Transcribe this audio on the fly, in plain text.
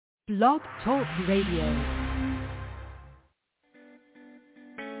Blog Talk Radio.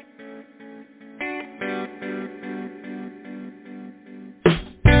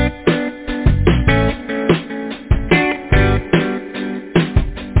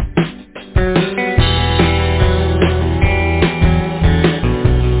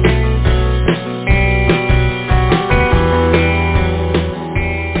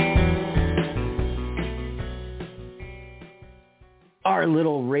 Our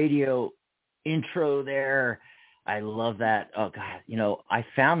little radio intro there. I love that. Oh God, I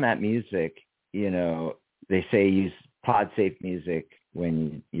found that music, they say use pod-safe music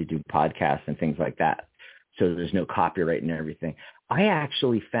when you do podcasts and things like that. So there's no copyright and everything. I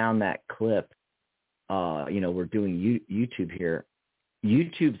actually found that clip, we're doing YouTube here,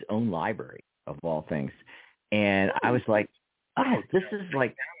 YouTube's own library of all things. And I was like, oh, this is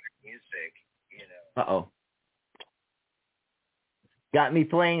like music, Uh-oh. Got me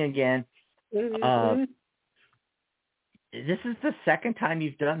playing again. Mm-hmm. This is the second time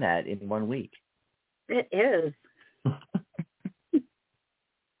you've done that in 1 week. It is.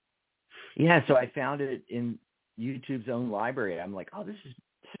 Yeah, so I found it in YouTube's own library. I'm like, oh, this would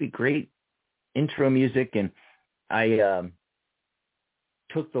be great intro music. And I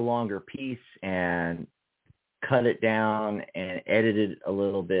took the longer piece and cut it down and edited a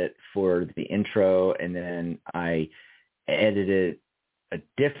little bit for the intro. And then I edited a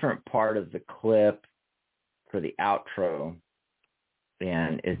different part of the clip for the outro.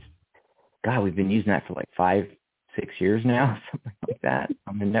 And we've been using that for like 5-6 years now, something like that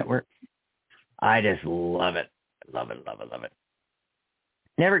on the network. I just love it. Love it, love it, love it.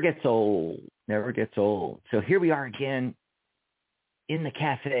 Never gets old. Never gets old. So here we are again in the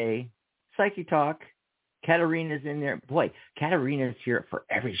cafe, Psychic Talk. Katarina's in there. Boy, Katarina's here for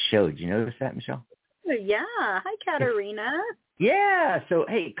every show. Did you notice that, Michelle? Yeah. Hi, Katarina. Yeah. So,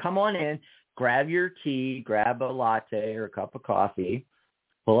 hey, come on in. Grab your tea. Grab a latte or a cup of coffee.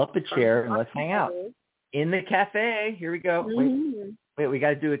 Pull up a chair and let's hang out. In the cafe. Here we go. Mm-hmm. Wait, we got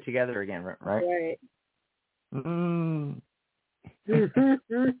to do it together again, right? Right. Mm.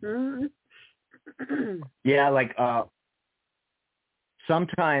 Yeah, like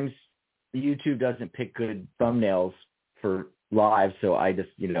sometimes YouTube doesn't pick good thumbnails for live, so I just,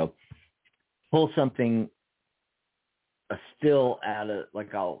 pull something, a still out of,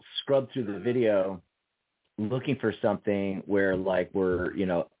 like I'll scrub through the video looking for something where like we're,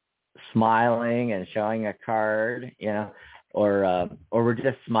 smiling and showing a card, or we're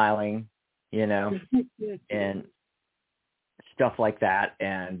just smiling, and stuff like that.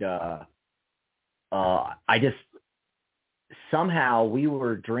 And I just, somehow we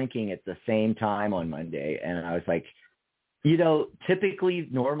were drinking at the same time on Monday, and I was like,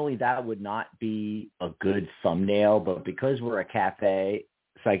 normally that would not be a good thumbnail, but because we're a cafe,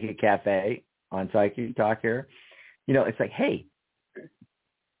 Psychic Cafe on Psychic Talk here, it's like, hey,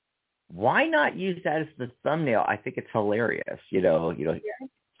 why not use that as the thumbnail? I think it's hilarious,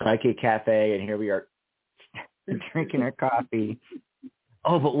 Psychic Cafe, and here we are drinking our coffee.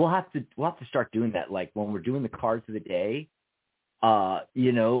 Oh, but we'll have to start doing that. Like when we're doing the cards of the day, we'll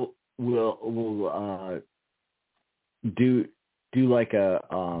do like a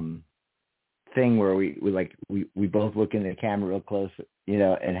thing where we both look in the camera real close,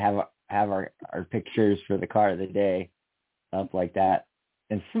 and have our pictures for the card of the day up like that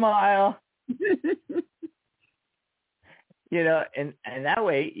and smile. And that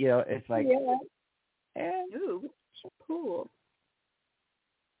way, it's like, yeah. Ooh, cool.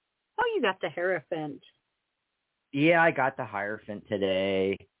 Oh, you got the Hierophant. Yeah, I got the Hierophant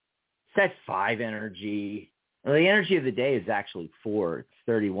today. It's 5 energy. Well, the energy of the day is actually 4. It's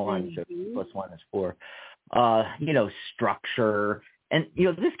 31, mm-hmm. So plus 1 is 4. Structure. And,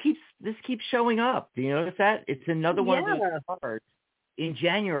 this keeps showing up. Do you notice that? It's another one of those cards. In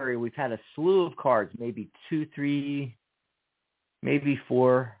January, we've had a slew of cards, maybe 2, 3, maybe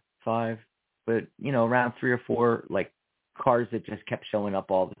 4, 5, but, around 3 or 4, like, cards that just kept showing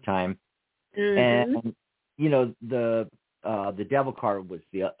up all the time. Mm-hmm. And, the Devil card was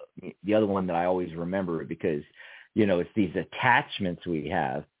the other one that I always remember because, it's these attachments we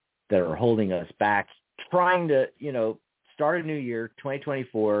have that are holding us back, trying to, start a new year,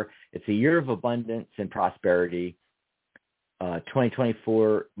 2024. It's a year of abundance and prosperity.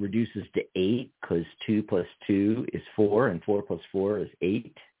 2024 reduces to 8 because 2 plus 2 is 4 and 4 plus 4 is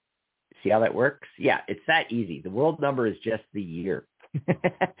 8. See how that works? Yeah, it's that easy. The world number is just the year.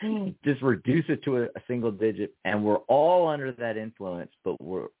 Just reduce it to a single digit, and we're all under that influence, but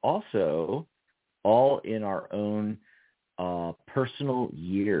we're also all in our own personal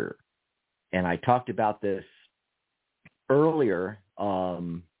year. And I talked about this earlier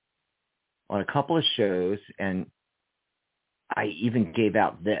on a couple of shows, and I even gave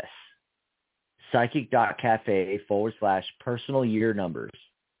out this, psychic.cafe/personal year numbers.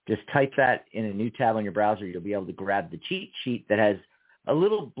 Just type that in a new tab on your browser. You'll be able to grab the cheat sheet that has a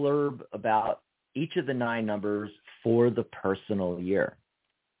little blurb about each of the 9 numbers for the personal year.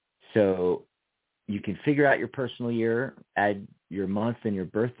 So you can figure out your personal year, add your month and your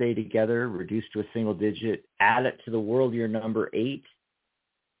birthday together, reduce to a single digit, add it to the world year number 8.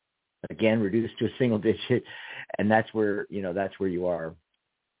 Again, reduce to a single digit, and that's where you are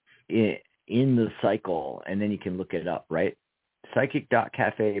in the cycle, and then you can look it up, right?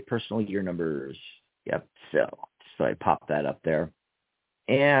 Psychic.cafe, personal year numbers. Yep. So I popped that up there.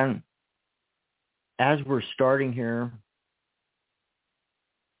 And as we're starting here,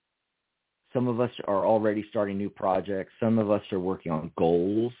 some of us are already starting new projects. Some of us are working on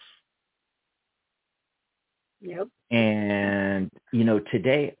goals. Yep. And,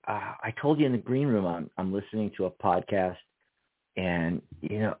 today, I told you in the green room, I'm listening to a podcast, and,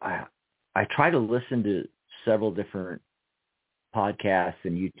 I try to listen to several different podcasts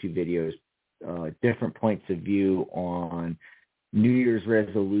and YouTube videos, different points of view on New Year's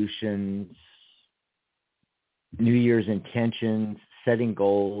resolutions, New Year's intentions, setting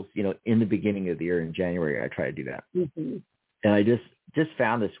goals, in the beginning of the year in January. I try to do that. Mm-hmm. And I just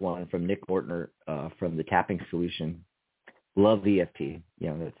found this one from Nick Mortner from the Tapping Solution. Love EFT.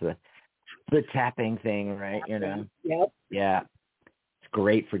 That's the tapping thing, right? Yep. Yeah. It's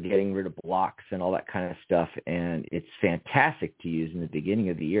great for getting rid of blocks and all that kind of stuff. And it's fantastic to use in the beginning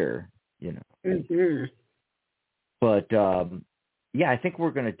of the year, Mm-hmm. But, I think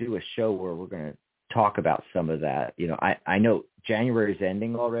we're going to do a show where we're going to talk about some of that. I know January's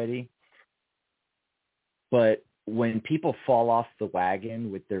ending already, but when people fall off the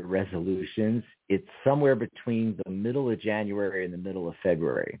wagon with their resolutions, it's somewhere between the middle of January and the middle of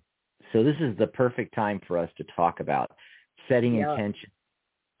February. So this is the perfect time for us to talk about setting intention.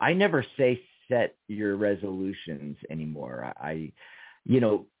 I never say set your resolutions anymore.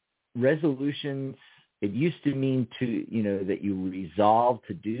 Resolutions, it used to mean that you resolve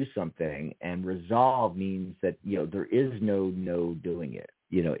to do something, and resolve means that, there is no doing it.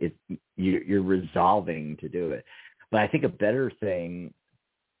 You're resolving to do it. But I think a better thing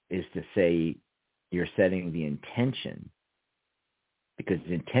is to say you're setting the intention, because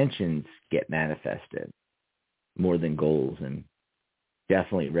intentions get manifested more than goals, and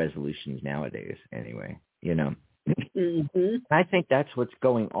definitely resolutions nowadays anyway, Mm-hmm. I think that's what's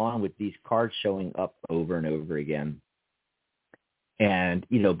going on with these cards showing up over and over again. And,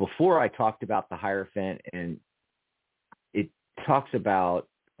 before I talked about the Hierophant, and it talks about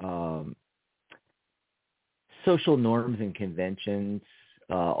social norms and conventions,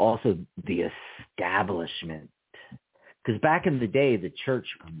 also the establishment. Because back in the day, the church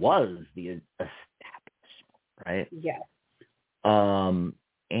was the establishment, right? Yes.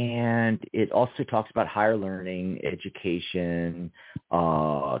 And it also talks about higher learning, education,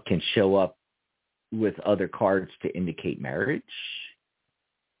 can show up with other cards to indicate marriage,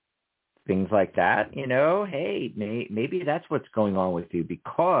 things like that. Hey, maybe that's what's going on with you,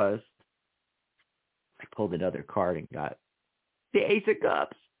 because I pulled another card and got the Ace of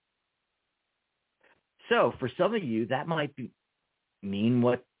Cups. So for some of you, that might mean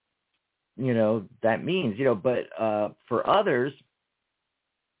what, that means, but for others,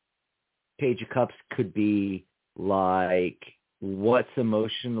 Page of Cups could be like, what's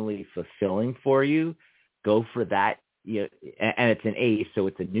emotionally fulfilling for you? Go for that. And it's an ace, so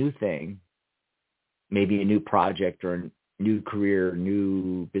it's a new thing, maybe a new project or a new career,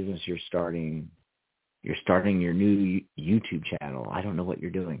 new business you're starting. You're starting your new YouTube channel. I don't know what you're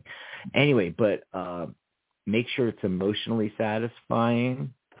doing. Anyway, but make sure it's emotionally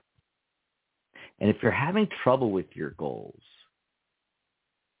satisfying. And if you're having trouble with your goals,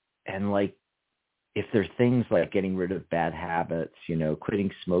 and like, if there's things like getting rid of bad habits, quitting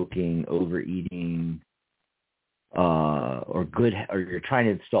smoking, overeating, or you're trying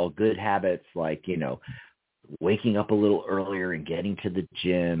to install good habits like, waking up a little earlier and getting to the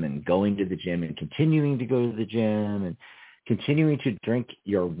gym and going to the gym and continuing to go to the gym and continuing to drink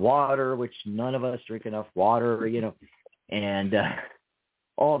your water, which none of us drink enough water, and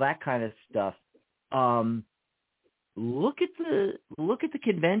all that kind of stuff. Look at the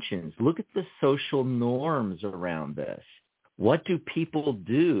conventions. Look at the social norms around this. What do people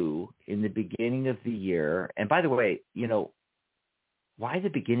do in the beginning of the year? And by the way, why the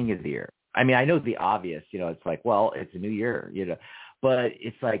beginning of the year? I mean, I know the obvious, it's like, well, it's a new year, but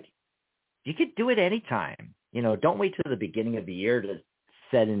it's like, you could do it anytime. Don't wait till the beginning of the year to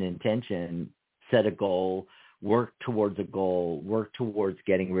set an intention, set a goal, work towards a goal, work towards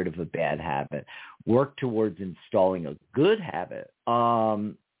getting rid of a bad habit, work towards installing a good habit.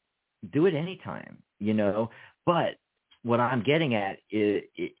 Do it anytime, But what I'm getting at is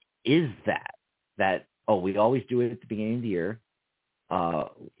that we always do it at the beginning of the year.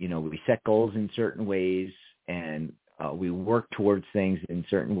 We set goals in certain ways, and we work towards things in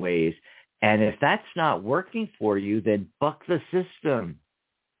certain ways. And if that's not working for you, then buck the system.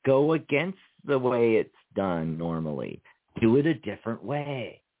 Go against the way it's done normally. Do it a different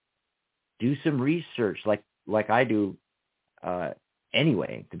way. Do some research like I do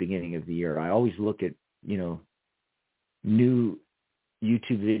anyway at the beginning of the year. I always look at, new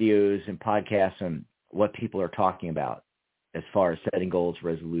YouTube videos and podcasts on what people are talking about as far as setting goals,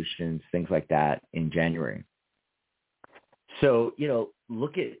 resolutions, things like that in January. So,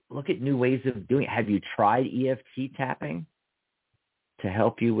 look at new ways of doing it. Have you tried EFT tapping to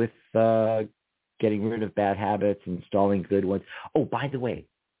help you with getting rid of bad habits, installing good ones? Oh, by the way,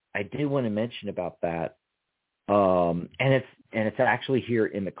 I did want to mention about that. And it's actually here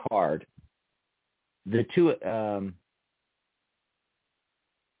in the card. The two, I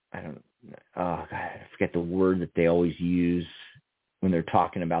forget the word that they always use when they're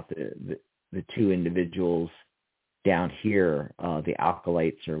talking about the two individuals down here, the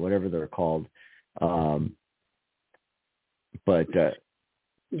alkalites or whatever they're called.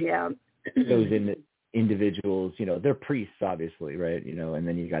 Yeah. Those individuals, they're priests, obviously, right? And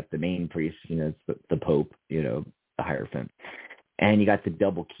then you got the main priest, it's the Pope, the Hierophant. And you got the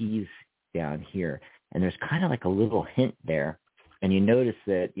double keys down here. And there's kind of like a little hint there. And you notice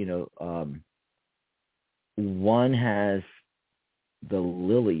that, one has the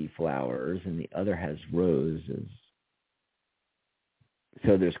lily flowers and the other has roses.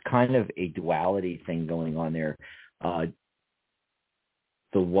 So there's kind of a duality thing going on there. The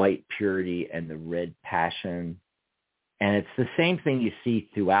white purity and the red passion. And it's the same thing you see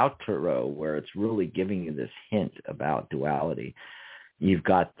throughout Tarot, where it's really giving you this hint about duality. You've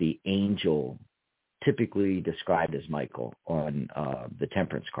got the angel, typically described as Michael, on the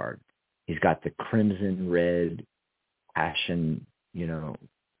Temperance card. He's got the crimson red passion,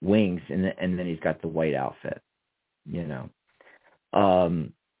 wings, and then he's got the white outfit, The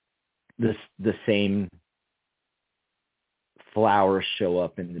same flowers show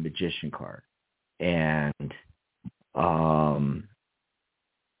up in the Magician card, and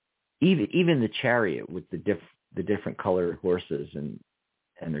even the Chariot with the different colored horses, and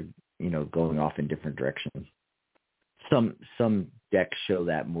they're going off in different directions. Some decks show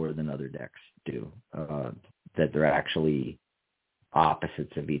that more than other decks do, that they're actually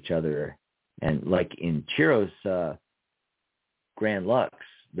opposites of each other. And like in Chiro's Grand Lux,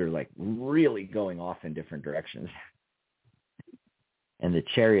 they're like really going off in different directions. And the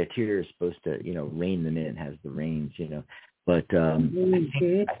Charioteer is supposed to, rein them in, has the reins, But I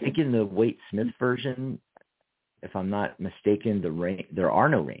think in the Waite Smith version, if I'm not mistaken, there are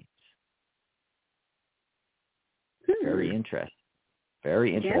no reins. Very interesting.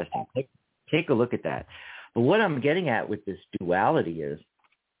 Very interesting. Yeah. Take a look at that. But what I'm getting at with this duality is,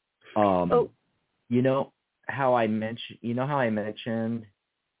 how I mentioned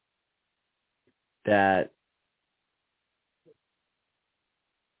that.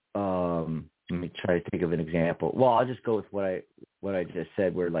 Let me try to think of an example. Well, I'll just go with what I just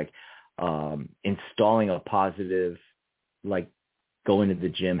said, where like installing a positive, like going to the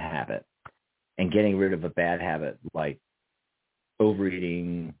gym habit, and getting rid of a bad habit like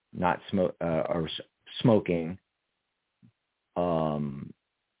overeating, not or smoking,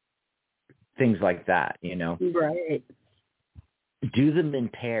 things like that. Right. Do them in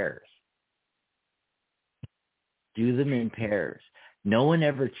pairs. No one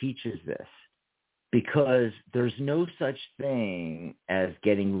ever teaches this, because there's no such thing as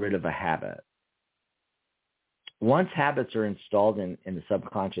getting rid of a habit. Once habits are installed in the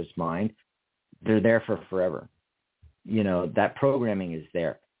subconscious mind, they're there for forever. That programming is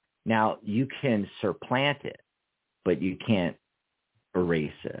there. Now, you can supplant it, but you can't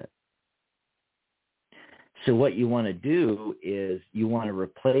erase it. So what you want to do is you want to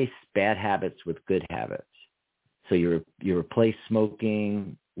replace bad habits with good habits. So you replace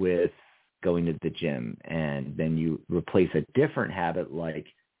smoking with going to the gym, and then you replace a different habit like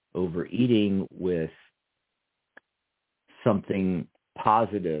overeating with something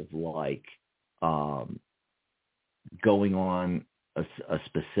positive like going on a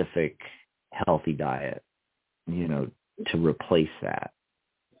specific healthy diet, to replace that,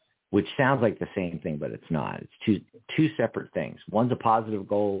 which sounds like the same thing, but it's not. It's two separate things. One's a positive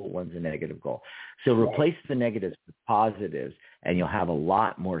goal, one's a negative goal. So replace the negatives with positives, and you'll have a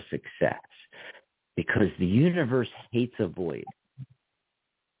lot more success. because the universe hates a void.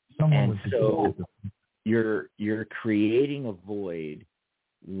 Someone And so you're creating a void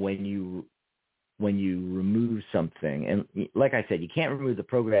when you remove something. And like I said, you can't remove the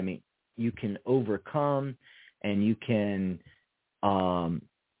programming. You can overcome, and you can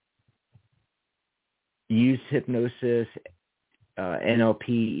use hypnosis,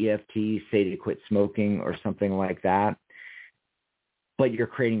 NLP, EFT, say to quit smoking or something like that. But you're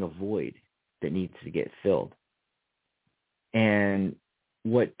creating a void that needs to get filled. And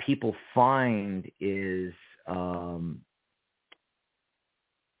what people find is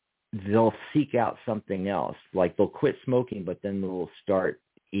they'll seek out something else. Like they'll quit smoking, but then they'll start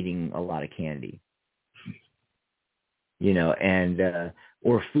eating a lot of candy, and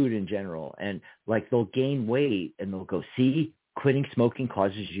or food in general. And like they'll gain weight and they'll go, see, quitting smoking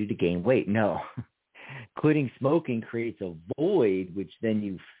causes you to gain weight. No, quitting smoking creates a void, which then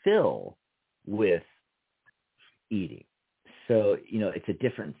you fill with eating. So, it's a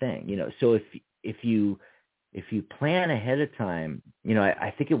different thing, so if you plan ahead of time,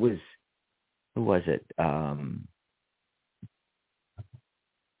 I think it was, who was it?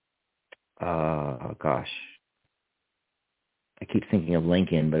 Gosh, I keep thinking of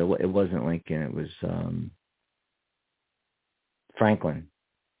Lincoln, but it wasn't Lincoln. It was Franklin,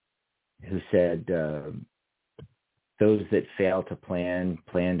 who said, those that fail to plan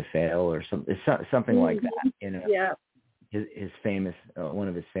to fail, or something like that. Yeah. His famous, one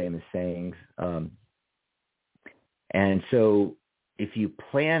of his famous sayings. And so if you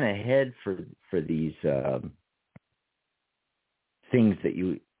plan ahead for these things that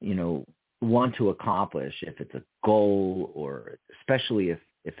you want to accomplish, if it's a goal, or especially if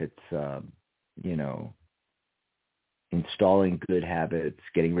it's installing good habits,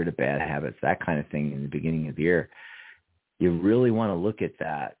 getting rid of bad habits, that kind of thing in the beginning of the year, you really want to look at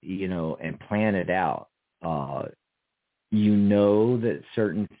that, and plan it out. That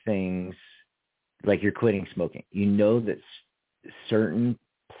certain things, like you're quitting smoking, that certain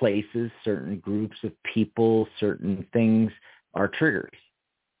places, certain groups of people, certain things are triggers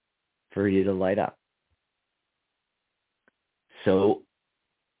for you to light up. So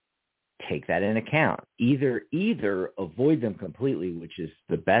take that in account. Either avoid them completely, which is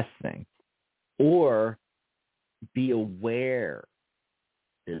the best thing, or be aware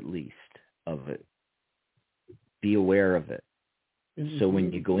at least of it. Be aware of it. Mm-hmm. So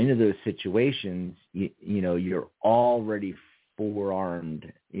when you go into those situations, you're already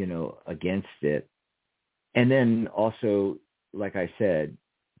forearmed, against it. And then also, like I said,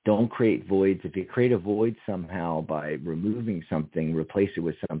 don't create voids. If you create a void somehow by removing something, replace it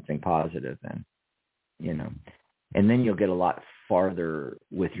with something positive then, and then you'll get a lot farther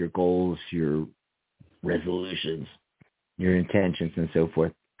with your goals, your resolutions, your intentions, and so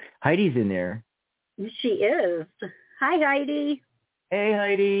forth. Heidi's in there. She is. Hi, Heidi. Hey,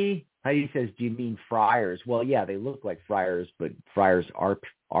 Heidi. Heidi says, do you mean friars? Well, yeah, they look like friars, but friars are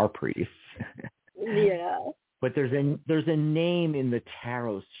priests. Yeah. But there's a name in the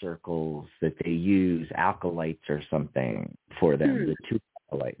tarot circles that they use, acolytes or something, for them. The two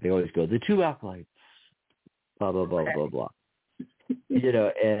acolytes. They always go, the two acolytes, blah, blah, blah, blah, blah.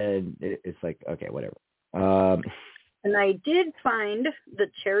 And it's like, okay, whatever. And I did find the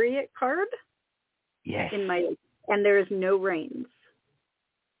Chariot card. Yes. And there's no reins.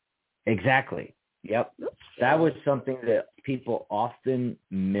 Exactly. Yep. Oops. That was something that people often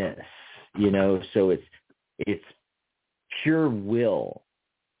miss, so it's pure will.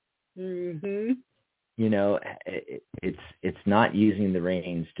 Mm-hmm. It's not using the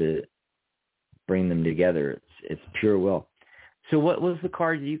reins to bring them together. It's pure will. So what was the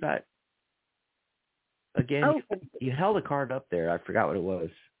card you got? Again, you held a card up there. I forgot what it was.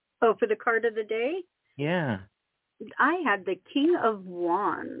 Oh, for the card of the day? Yeah. I had the King of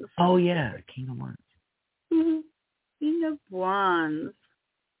Wands. Oh, yeah, King of Wands. Mm-hmm. King of Wands,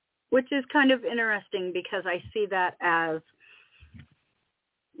 which is kind of interesting because I see that as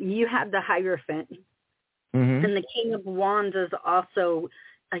you have the Hierophant, mm-hmm. and the King of Wands is also,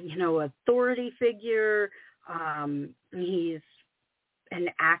 authority figure. He's an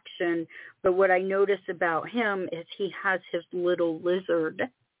action. But what I notice about him is he has his little lizard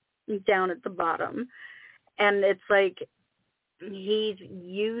down at the bottom. And it's like he's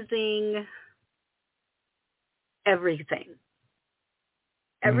using everything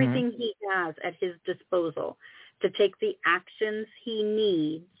he has at his disposal to take the actions he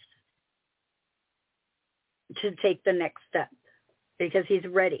needs to take the next step because he's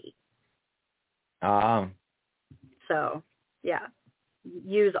ready. So, yeah.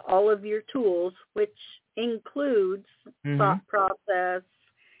 Use all of your tools, which includes thought process,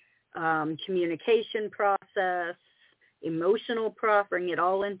 communication process, emotional process, bring it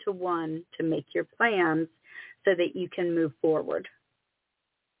all into one to make your plans so that you can move forward.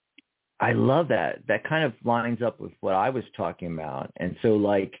 I love that. That kind of lines up with what I was talking about. And so,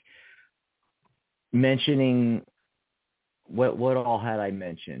 like, mentioning what all had I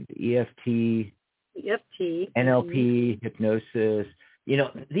mentioned? EFT, NLP, hypnosis. You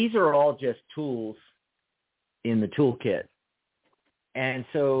know, these are all just tools in the toolkit. And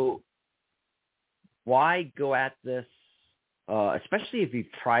so why go at this, especially if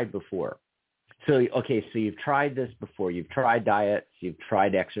you've tried before? So you've tried this before. You've tried diets. You've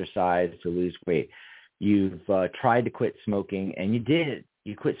tried exercise to lose weight. You've tried to quit smoking, and you did it.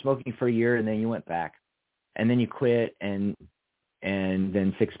 You quit smoking for a year, and then you went back. And then you quit, and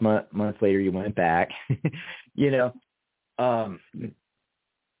then 6 months later you went back.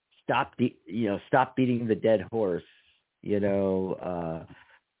 Stop beating the dead horse.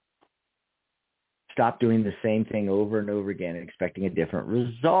 Stop doing the same thing over and over again and expecting a different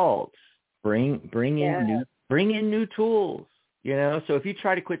result. Bring in new tools. So if you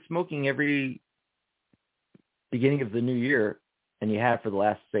try to quit smoking every beginning of the new year, and you have for the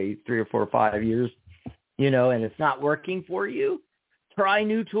last, say, 3 or 4 or 5 years, and it's not working for you, try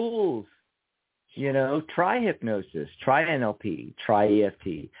new tools. Try hypnosis, try NLP, try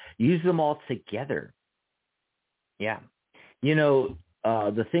EFT. Use them all together. Yeah.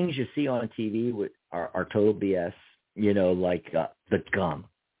 The things you see on TV are total BS, like the gum.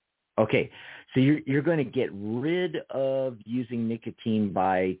 Okay, so you're going to get rid of using nicotine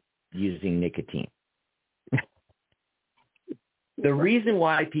by using nicotine. The reason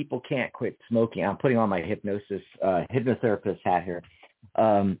why people can't quit smoking, I'm putting on my hypnotherapist hat here.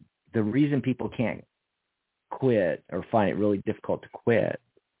 The reason people can't quit or find it really difficult to quit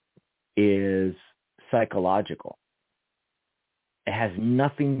is psychological. It has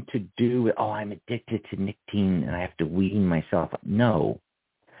nothing to do with, I'm addicted to nicotine and I have to wean myself. No.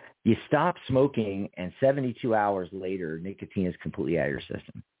 You stop smoking and 72 hours later, nicotine is completely out of your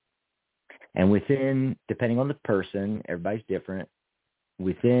system. And within, depending on the person, everybody's different,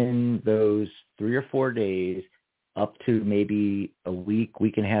 within those 3 or 4 days, up to maybe a week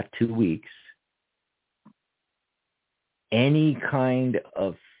and a half, 2 weeks, any kind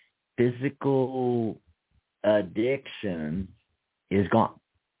of physical addiction is gone.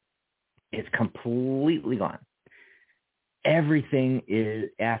 It's completely gone. Everything is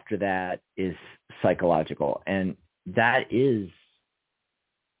after that is psychological, and that is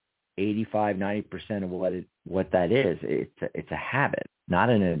 85-90% of what that is. It's a habit, not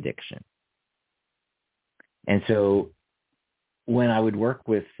an addiction. And so when I would work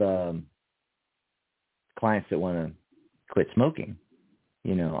with clients that want to quit smoking,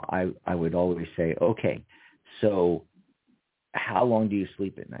 I would always say, okay, so how long do you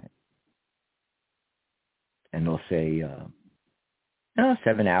sleep at night? And they'll say,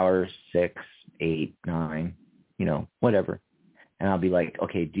 7 hours, 6, 8, 9, whatever. And I'll be like,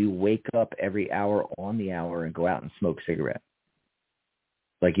 okay, do you wake up every hour on the hour and go out and smoke cigarettes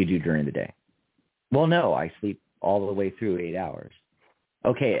like you do during the day? Well, no, I sleep all the way through 8 hours.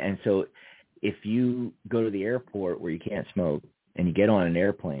 Okay, and so if you go to the airport where you can't smoke and you get on an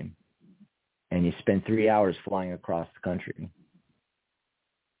airplane and you spend 3 hours flying across the country,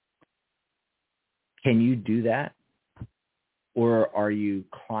 can you do that? Or are you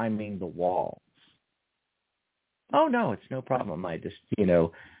climbing the walls? Oh, no, it's no problem. I just,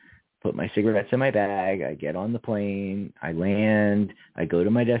 put my cigarettes in my bag. I get on the plane. I land. I go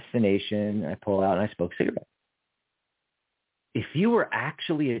to my destination. I pull out and I smoke cigarettes. If you were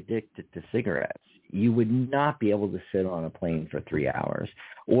actually addicted to cigarettes, you would not be able to sit on a plane for 3 hours.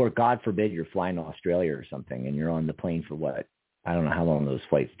 Or, God forbid, you're flying to Australia or something and you're on the plane for what? I don't know how long those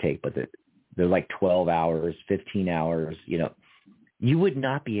flights take, but they're like 12 hours, 15 hours. You would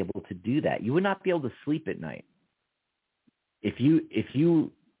not be able to do that. You would not be able to sleep at night. If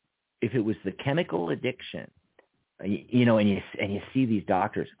it was the chemical addiction, and you see these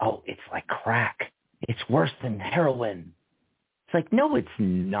doctors, it's like crack. It's worse than heroin. It's like, no, it's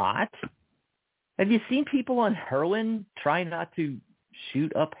not. Have you seen people on heroin try not to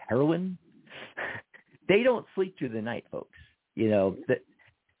shoot up heroin? They don't sleep through the night, folks.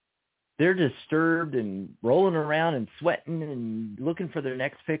 They're disturbed and rolling around and sweating and looking for their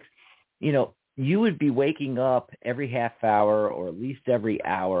next fix. You would be waking up every half hour or at least every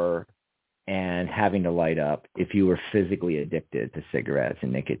hour and having to light up if you were physically addicted to cigarettes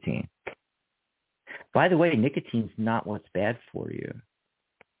and nicotine. By the way, nicotine's not what's bad for you.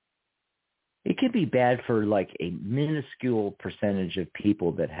 It could be bad for like a minuscule percentage of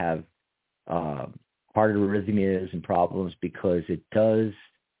people that have heart arrhythmias and problems because it does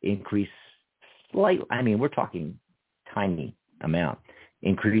increase slightly. I mean, we're talking tiny amount,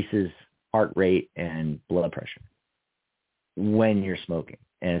 increases heart rate and blood pressure when you're smoking.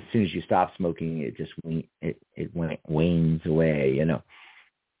 And as soon as you stop smoking, it just wanes away, you know.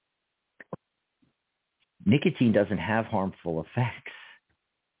 Nicotine doesn't have harmful effects.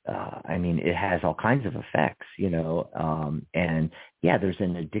 I mean, it has all kinds of effects, you know, and yeah, there's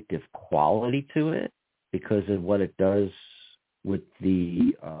an addictive quality to it because of what it does with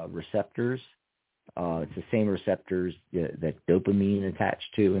the receptors. It's the same receptors that dopamine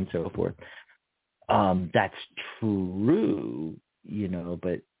attached to and so forth. That's true, you know,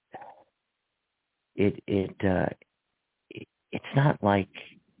 but it's not like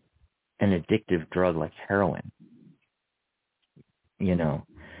an addictive drug like heroin. You know,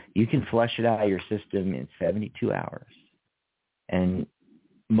 you can flush it out of your system in 72 hours. And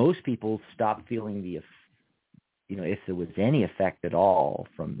most people stop feeling the, you know, if there was any effect at all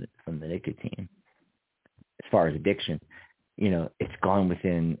from the nicotine, as far as addiction, you know, it's gone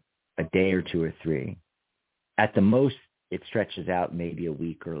within a day or two or three. At the most, it stretches out maybe a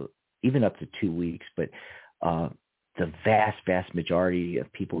week or even up to 2 weeks. But the vast majority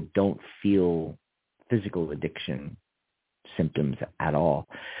of people don't feel physical addiction symptoms at all.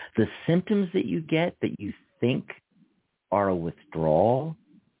 The symptoms that you get that you think are a withdrawal,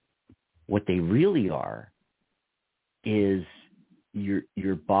 what they really are is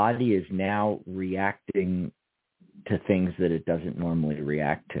your body is now reacting to things that it doesn't normally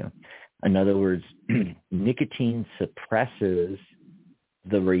react to. In other words, nicotine suppresses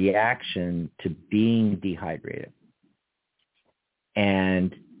the reaction to being dehydrated.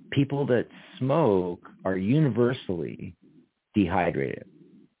 And people that smoke are universally dehydrated,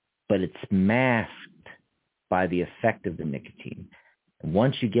 but it's masked by the effect of the nicotine. And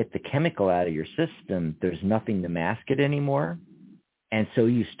once you get the chemical out of your system, there's nothing to mask it anymore. And so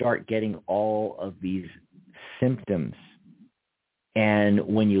you start getting all of these symptoms. And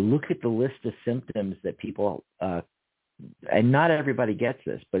when you look at the list of symptoms that people, and not everybody gets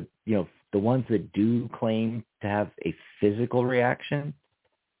this, but, you know, the ones that do claim to have a physical reaction,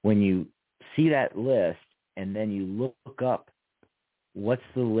 when you see that list and then you look up what's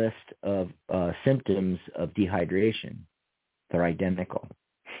the list of symptoms of dehydration, they're identical.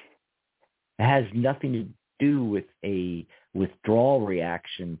 It has nothing to do with a withdrawal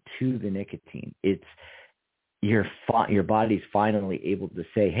reaction to the nicotine. It's your body's finally able to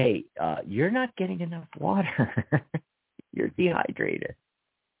say, hey, you're not getting enough water. You're dehydrated.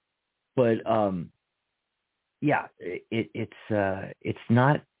 But yeah, it's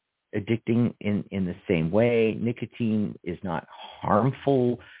not addicting in the same way. Nicotine is not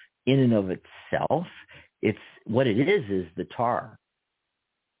harmful in and of itself. It's what it is the tar.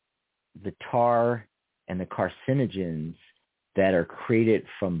 The tar and the carcinogens that are created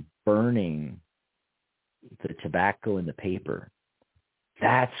from burning the tobacco and the paper.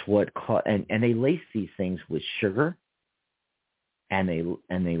 That's what and they lace these things with sugar, and they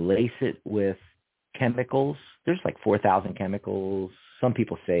lace it with chemicals. There's like 4,000 chemicals. Some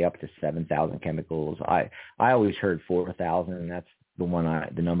people say up to 7,000 chemicals. I always heard 4,000, and that's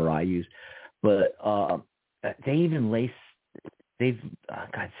the number I use. But they even lace.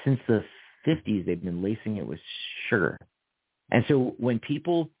 Since the 50s, they've been lacing it with sugar. And so when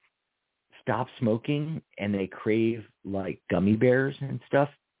people stop smoking and they crave like gummy bears and stuff,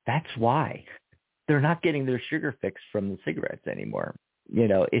 that's why. They're not getting their sugar fix from the cigarettes anymore. You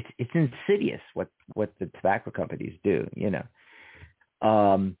know, it's insidious what the tobacco companies do, you know.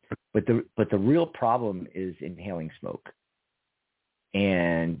 But the real problem is inhaling smoke.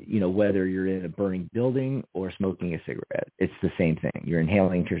 And, you know, whether you're in a burning building or smoking a cigarette, it's the same thing. You're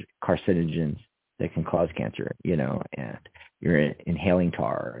inhaling carcinogens that can cause cancer, you know, and you're inhaling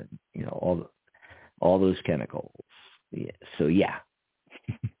tar, and, you know, all those chemicals. Yeah. So, yeah,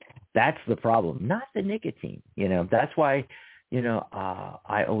 that's the problem, not the nicotine. You know, that's why, you know,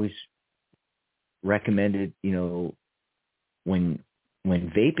 I always recommended, you know, when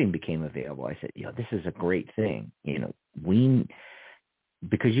vaping became available, I said, you know, this is a great thing, you know,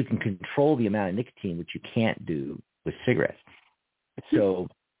 because you can control the amount of nicotine, which you can't do with cigarettes. So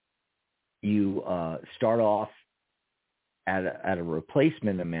you start off at a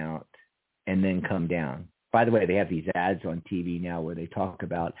replacement amount and then come down. By the way, they have these ads on TV now where they talk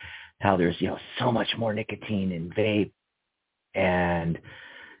about how there's, you know, so much more nicotine in vape, and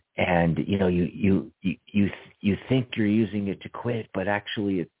you know, you think you're using it to quit, but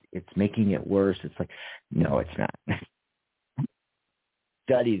actually it's making it worse. It's like, no, it's not.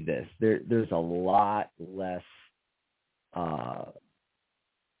 Study this. There's a lot less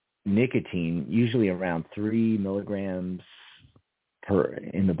nicotine, usually around 3 milligrams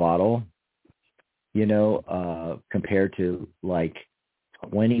in the bottle, compared to like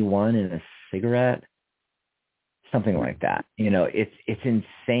 21 in a cigarette, something like that. It's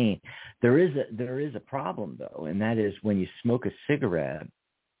insane. There is a problem though, and that is when you smoke a cigarette,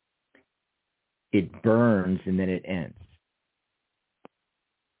 it burns and then it ends.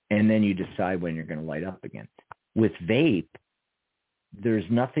 And then you decide when you're going to light up again. With vape, there's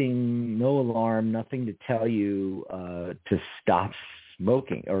nothing, no alarm, nothing to tell you to stop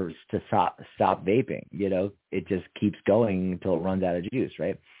smoking or to stop vaping. It just keeps going until it runs out of juice,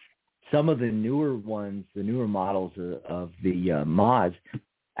 right? Some of the newer ones, the newer models of the mods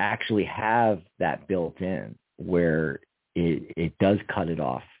actually have that built in where it does cut it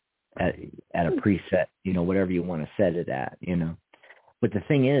off at a preset, whatever you want to set it at, But the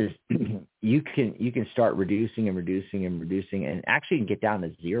thing is, you can start reducing and actually can get down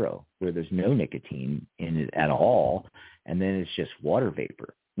to zero where there's no nicotine in it at all, and then it's just water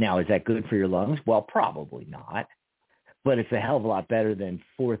vapor. Now, is that good for your lungs? Well, probably not, but it's a hell of a lot better than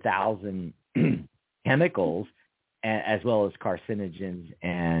 4,000 chemicals, as well as carcinogens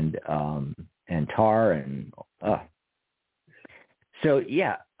and tar and. So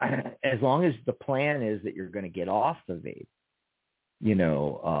yeah, as long as the plan is that you're going to get off the vape.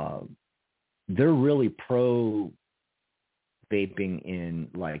 They're really pro vaping in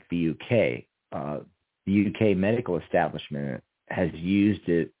like the UK. The UK medical establishment has used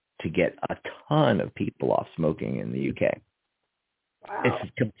it to get a ton of people off smoking in the UK. Wow.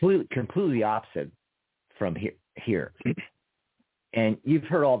 It's completely opposite from here. And you've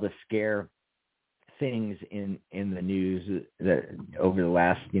heard all the scare things in the news that over the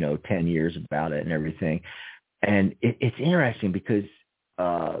last 10 years about it and everything. And it's interesting because,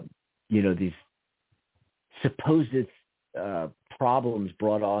 these supposed problems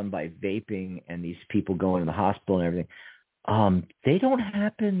brought on by vaping and these people going to the hospital and everything, they don't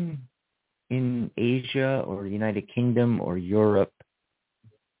happen in Asia or the United Kingdom or Europe,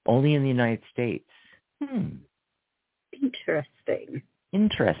 only in the United States.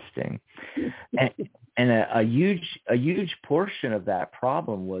 Interesting. And a huge portion of that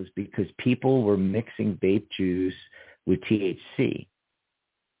problem was because people were mixing vape juice with THC,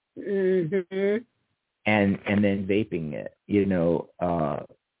 mm-hmm. and then vaping it,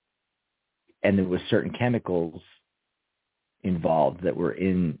 and there was certain chemicals involved that were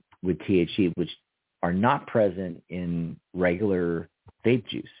in with THC, which are not present in regular vape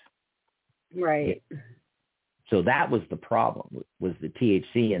juice. Right. So that was the problem, was the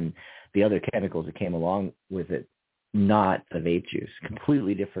THC and the other chemicals that came along with it, not the vape juice.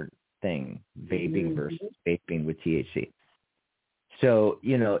 Completely different thing, vaping versus vaping with THC. So,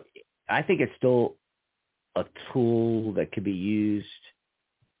 I think it's still a tool that could be used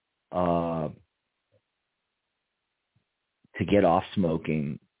to get off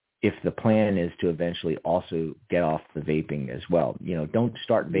smoking if the plan is to eventually also get off the vaping as well. Don't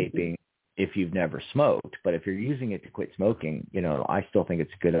start vaping if you've never smoked, but if you're using it to quit smoking, I still think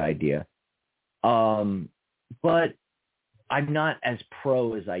it's a good idea. But I'm not as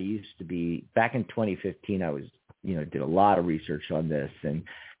pro as I used to be. Back in 2015, I was, did a lot of research on this, and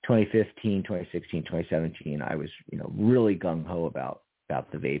 2015, 2016, 2017, I was, really gung-ho about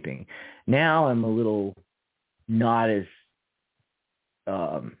the vaping. Now I'm a little not as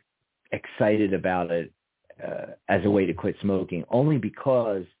excited about it as a way to quit smoking, only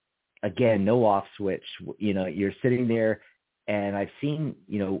because, again, no off switch. You're sitting there, and I've seen,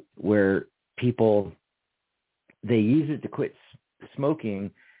 where people, they use it to quit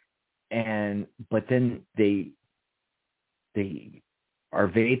smoking, but then they are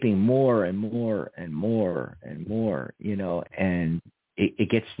vaping more and more and more and more, and it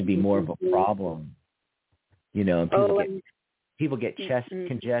gets to be more of a problem, and people get chest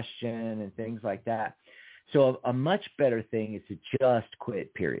congestion and things like that. So a much better thing is to just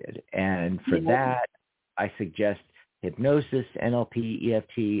quit, period. And for that, I suggest hypnosis, NLP,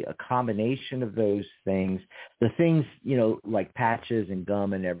 EFT, a combination of those things. The things, like patches and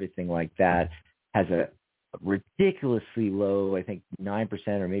gum and everything like that has a ridiculously low, I think 9%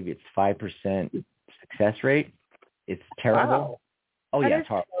 or maybe it's 5% success rate. It's terrible. Wow. Oh, yeah, it's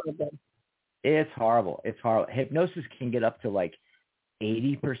horrible. It's horrible. It's horrible. Hypnosis can get up to like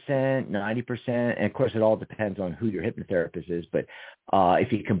 80%, 90%. And of course, it all depends on who your hypnotherapist is. But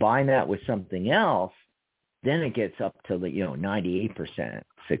if you combine that with something else, then it gets up to 98%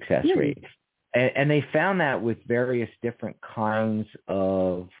 success rate. And they found that with various different kinds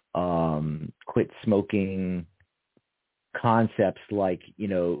of quit smoking concepts, like,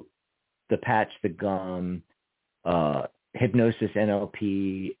 the patch, the gum, hypnosis,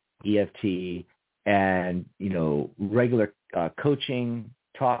 NLP, EFT, and, regular coaching,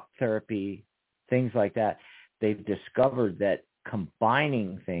 talk therapy, things like that, they've discovered that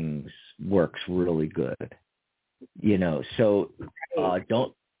combining things works really good. So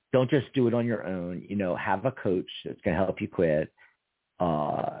don't just do it on your own. Have a coach that's going to help you quit.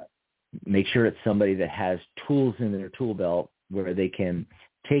 Make sure it's somebody that has tools in their tool belt where they can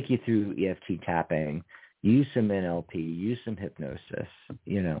take you through EFT tapping, use some NLP, use some hypnosis,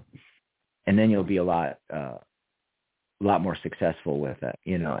 and then you'll be a lot more successful with it,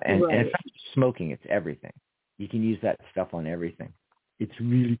 and it's not just smoking, it's everything. You can use that stuff on everything. It's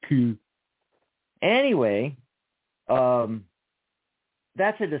really cool. Anyway,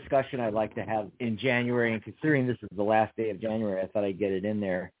 that's a discussion I'd like to have in January, and considering this is the last day of January, I thought I'd get it in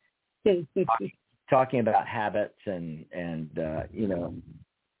there. Talking about habits and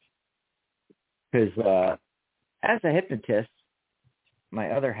because as a hypnotist, my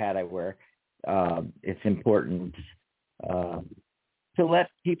other hat I wear, it's important to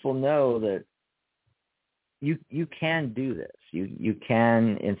let people know that you can do this. You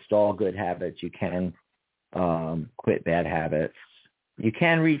can install good habits. You can quit bad habits. You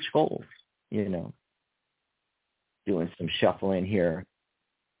can reach goals. Doing some shuffling here.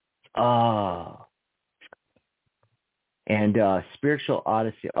 And Spiritual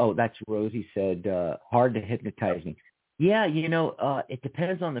Odyssey. Oh, that's Rosie said, hard to hypnotize me. Yeah, it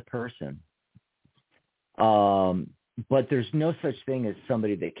depends on the person. But there's no such thing as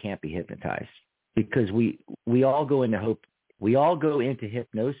somebody that can't be hypnotized, because we all go into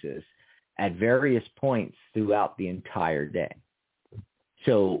hypnosis at various points throughout the entire day.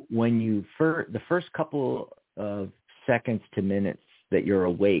 So when the first couple of seconds to minutes that you're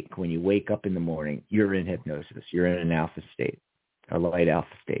awake, when you wake up in the morning, you're in hypnosis. You're in an alpha state, a light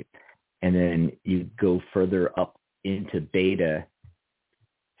alpha state. And then you go further up into beta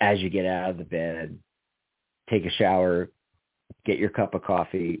as you get out of the bed, take a shower, get your cup of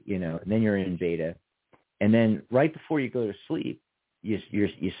coffee, and then you're in beta. And then right before you go to sleep, you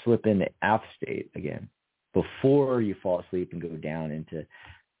slip into alpha state again before you fall asleep and go down into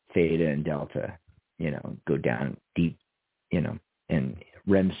theta and delta, go down deep, and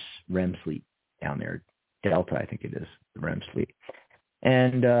REM sleep down there. Delta, I think it is, the REM sleep.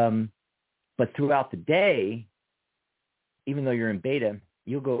 And, but throughout the day, even though you're in beta,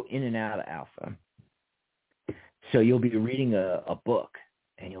 you'll go in and out of alpha. So you'll be reading a book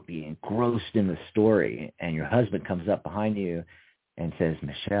and you'll be engrossed in the story, and your husband comes up behind you and says,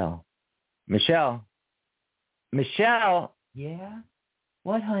 Michelle, yeah,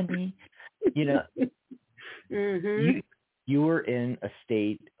 what, honey? Mm-hmm. You were in a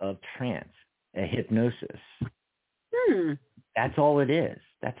state of trance, a hypnosis. That's all it is.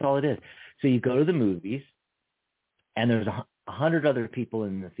 So you go to the movies, and there's 100 other people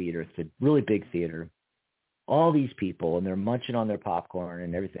in the theater. It's a really big theater. All these people, and they're munching on their popcorn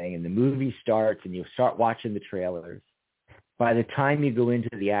and everything, and the movie starts, and you start watching the trailers. By the time you go into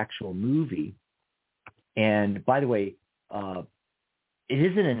the actual movie, and by the way, it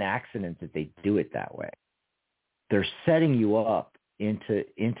isn't an accident that they do it that way. They're setting you up into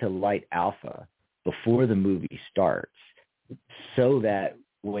light alpha before the movie starts, so that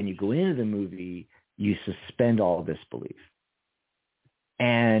when you go into the movie, you suspend all disbelief.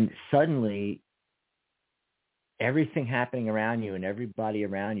 And suddenly, everything happening around you and everybody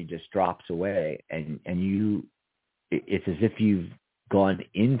around you just drops away, and it's as if you've gone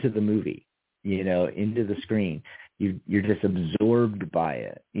into the movie, into the screen. You're just absorbed by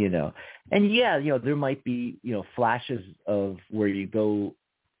it, And there might be, flashes of where you go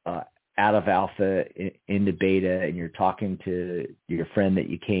out of alpha into beta, and you're talking to your friend that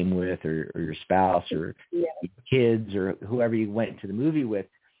you came with, or your spouse, or your kids, or whoever you went to the movie with.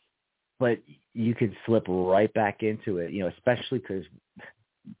 But you could slip right back into it, especially because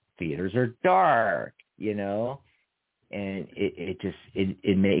theaters are dark, and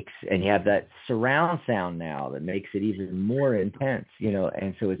it makes, and you have that surround sound now that makes it even more intense,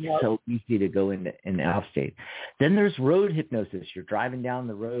 and so it's so easy to go in alpha state. Then there's road hypnosis. You're driving down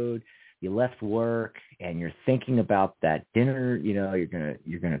the road, you left work, and you're thinking about that dinner, you're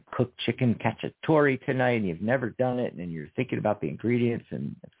gonna cook chicken cacciatore tonight, and you've never done it, and you're thinking about the ingredients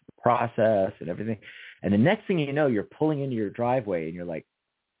and the process and everything. And the next thing you know, you're pulling into your driveway, and you're like,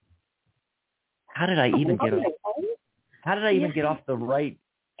 how did I even get off the right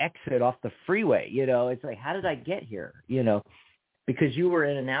exit off the freeway? It's like, how did I get here? Because you were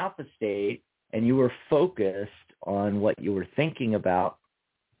in an alpha state and you were focused on what you were thinking about,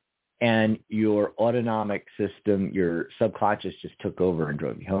 and your autonomic system, your subconscious, just took over and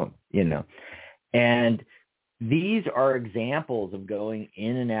drove you home, And these are examples of going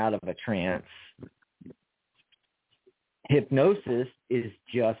in and out of a trance. hypnosis is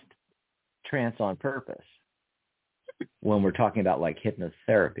just trance on purpose. When we're talking about like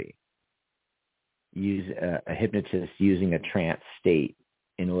hypnotherapy, use a hypnotist using a trance state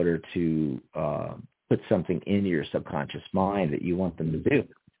in order to put something into your subconscious mind that you want them to do.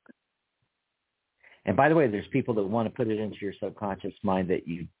 And by the way, there's people that want to put it into your subconscious mind that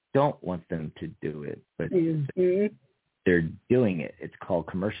you don't want them to do it, but they're doing it. It's called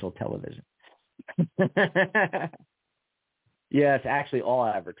commercial television. Yeah, it's actually all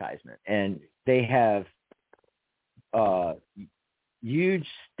advertisement. And they have huge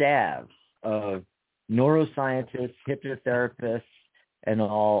staffs of neuroscientists, hypnotherapists, and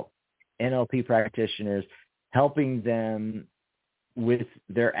all NLP practitioners helping them with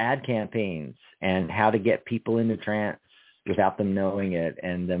their ad campaigns and how to get people into trance without them knowing it,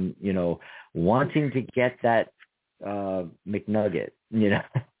 and them, wanting to get that McNugget,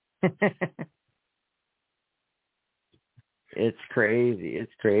 It's crazy.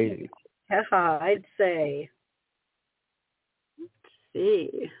 It's crazy. Yeah, I'd say. Let's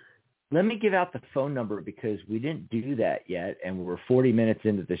see. Let me give out the phone number because we didn't do that yet, and we're 40 minutes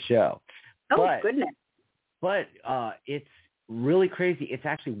into the show. Oh, goodness. But it's really crazy. It's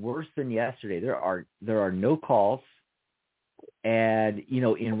actually worse than yesterday. There are no calls, and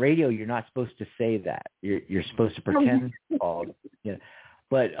in radio you're not supposed to say that. You're supposed to pretend it's called.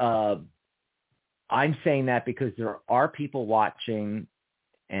 But I'm saying that because there are people watching,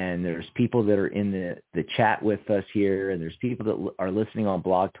 and there's people that are in the chat with us here, and there's people that are listening on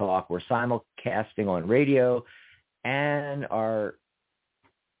Blog Talk. We're simulcasting on radio and our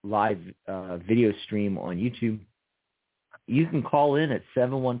live video stream on YouTube. You can call in at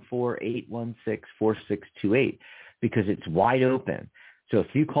 714-816-4628 because it's wide open. So if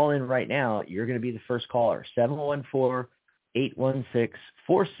you call in right now, you're going to be the first caller. 714-816-4628. As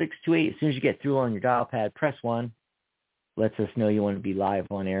soon as you get through on your dial pad, press 1. Lets us know you want to be live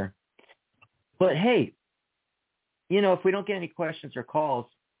on air. But hey, if we don't get any questions or calls,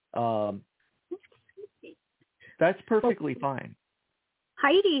 that's perfectly fine.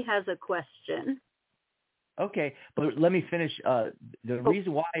 Heidi has a question. Okay, but let me finish. The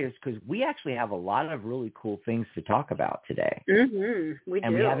reason why is because we actually have a lot of really cool things to talk about today. Mm-hmm. We do.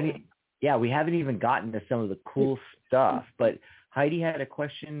 We haven't even gotten to some of the cool stuff. But Heidi had a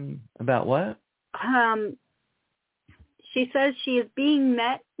question about what? She says she is being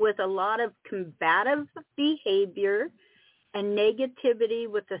met with a lot of combative behavior and negativity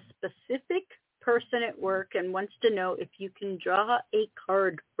with a specific person at work and wants to know if you can draw a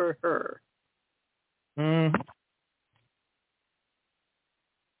card for her.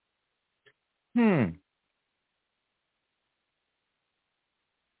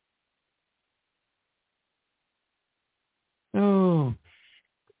 Oh,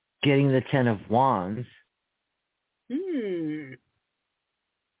 getting the 10 of Wands.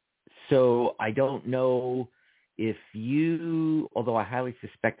 So I don't know if you, although I highly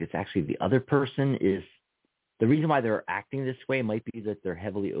suspect it's actually the other person, is the reason why they're acting this way might be that they're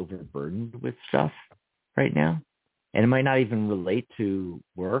heavily overburdened with stuff right now. And it might not even relate to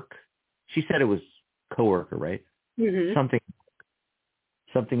work. She said it was coworker, right? Mm-hmm.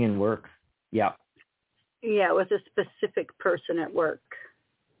 Something in work. Yeah. Yeah, with a specific person at work.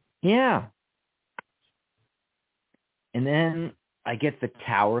 Yeah. And then I get the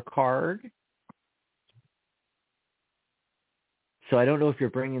Tower card. So I don't know if you're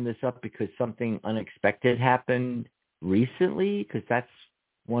bringing this up because something unexpected happened recently, because that's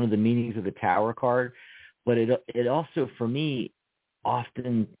one of the meanings of the Tower card. But it also, for me,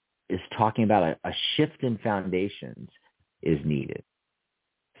 often is talking about a shift in foundations is needed.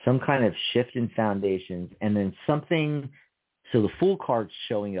 Some kind of shift in foundations, and then something. So the Fool card's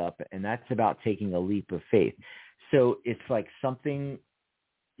showing up, and that's about taking a leap of faith. So it's like something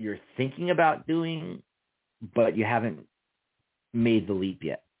you're thinking about doing, but you haven't made the leap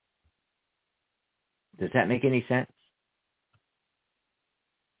yet. Does that make any sense?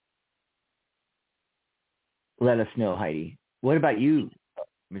 Let us know, Heidi. What about you,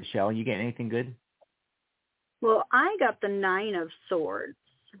 Michelle? You getting anything good? Well, I got the 9 of Swords.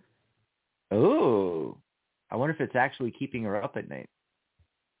 Oh, I wonder if it's actually keeping her up at night.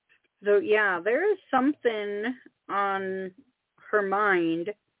 So, yeah, there is something on her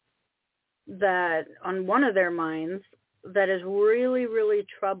mind on one of their minds, that is really, really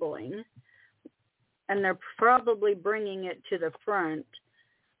troubling. And they're probably bringing it to the front.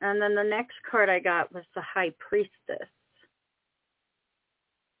 And then the next card I got was the High Priestess.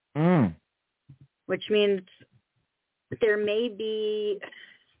 Which means there may be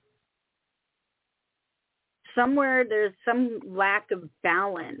somewhere there's some lack of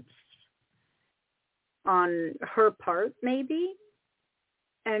balance on her part, maybe.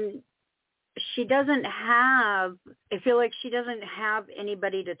 And she doesn't have, I feel like she doesn't have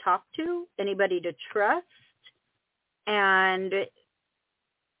anybody to talk to, anybody to trust. And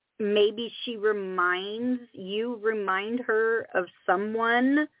maybe she remind her of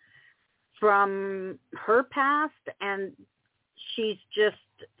someone from her past, and she's just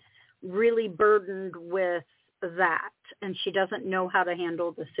really burdened with that, and she doesn't know how to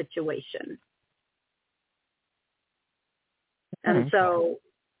handle the situation. And so,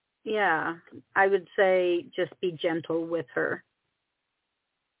 yeah, I would say just be gentle with her.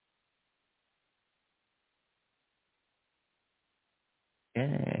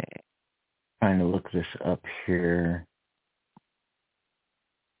 Okay. Trying to look this up here.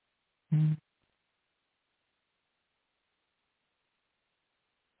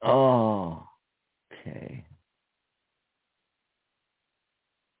 Oh, okay.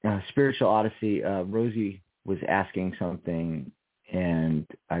 Spiritual Odyssey, Rosie was asking something, and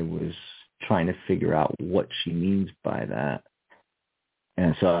I was trying to figure out what she means by that.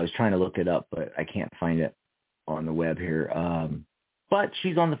 And so I was trying to look it up, but I can't find it on the web here. But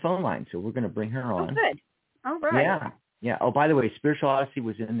she's on the phone line, so we're going to bring her on. Oh, good. All right. Yeah. Oh, by the way, Spiritual Odyssey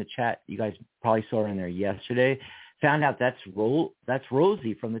was in the chat. You guys probably saw her in there yesterday. Found out that's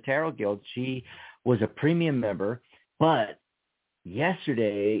Rosie from the Tarot Guild. She was a premium member, but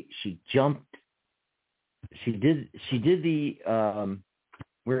yesterday she jumped. She did the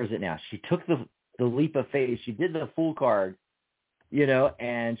where is it now? She took the leap of faith. She did the full card,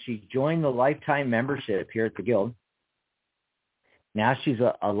 and she joined the lifetime membership here at the Guild. Now she's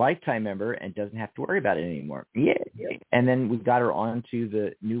a lifetime member and doesn't have to worry about it anymore. Yeah. And then we got her onto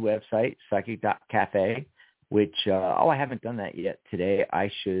the new website, psychic.cafe, which, I haven't done that yet today. I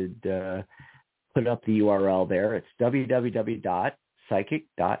should put up the URL there. It's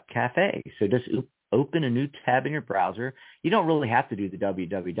www.psychic.cafe. So just open a new tab in your browser. You don't really have to do the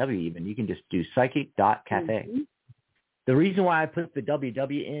www even. You can just do psychic.cafe. Mm-hmm. The reason why I put the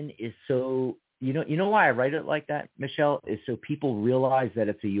www in is so, you know why I write it like that, Michelle, is so people realize that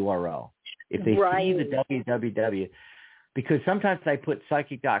it's a URL. If they see the www, because sometimes I put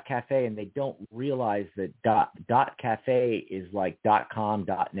psychic.cafe and they don't realize that .cafe is like .com,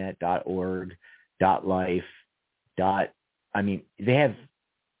 .net, .org, .life, they have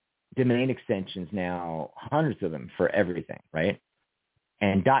domain extensions now, hundreds of them for everything, right?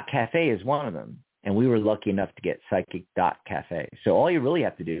 And .cafe is one of them. And we were lucky enough to get psychic.cafe. So all you really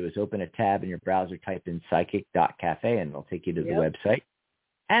have to do is open a tab in your browser, type in psychic.cafe, and it'll take you to the website.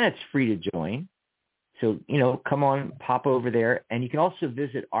 And it's free to join. So, come on, pop over there. And you can also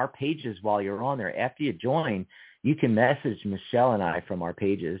visit our pages while you're on there. After you join, you can message Michelle and I from our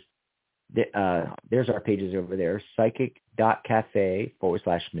pages. There's our pages over there,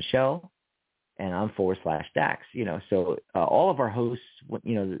 psychic.cafe/Michelle, and I'm /Dax. So all of our hosts,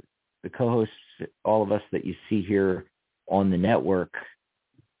 the co-hosts, all of us that you see here on the network,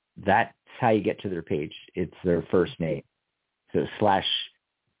 that's how you get to their page. It's their first name. So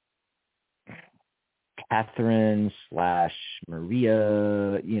 /Catherine,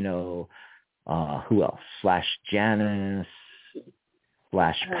 /Maria, who else? /Janice,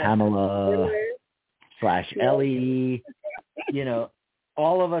 /Pamela, /Ellie,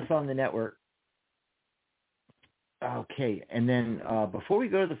 all of us on the network. Okay, and then before we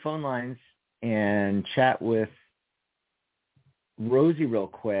go to the phone lines and chat with Rosie real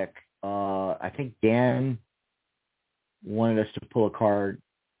quick, I think Dan wanted us to pull a card.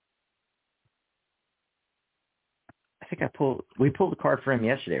 I think we pulled a card for him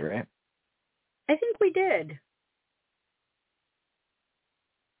yesterday, right? I think we did.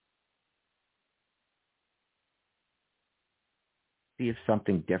 See if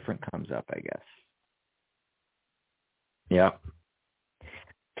something different comes up, I guess. Yep.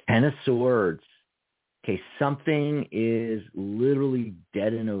 10 of Swords. Okay, something is literally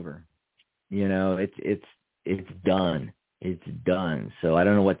dead and over. It's done. It's done. So I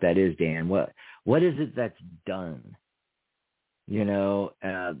don't know what that is, Dan. What is it that's done?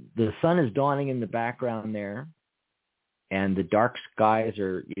 The sun is dawning in the background there, and the dark skies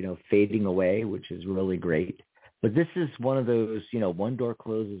are, fading away, which is really great. But this is one of those, one door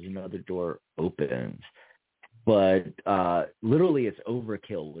closes, another door opens. But literally it's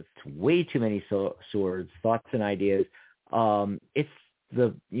overkill with way too many swords, thoughts and ideas. It's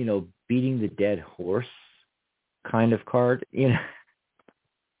the, beating the dead horse kind of card,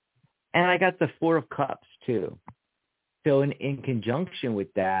 And I got the Four of Cups too. So in conjunction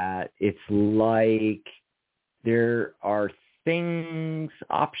with that, it's like there are things,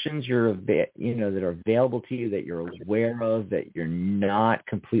 options that are available to you that you're aware of that you're not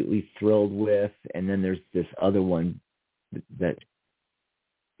completely thrilled with, and then there's this other one that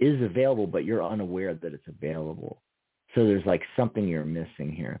is available, but you're unaware that it's available. So there's like something you're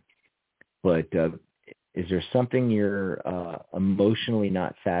missing here. But is there something you're emotionally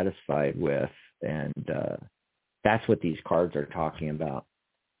not satisfied with? And that's what these cards are talking about.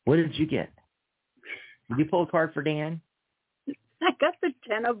 What did you get? Did you pull a card for Dan? I got the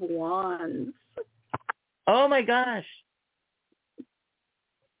 10 of Wands. Oh my gosh.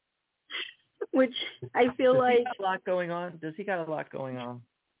 Which I feel like he got a lot going on. Does he got a lot going on?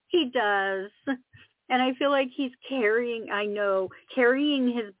 He does. And I feel like he's carrying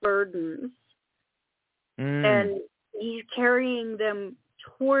his burdens. And he's carrying them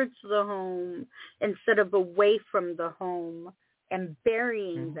towards the home instead of away from the home and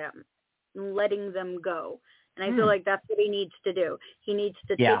burying them and letting them go. And I feel like that's what he needs to do. He needs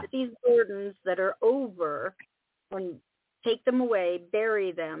to take these burdens that are over and take them away,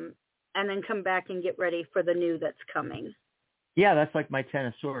 bury them, and then come back and get ready for the new that's coming. Yeah, that's like my 10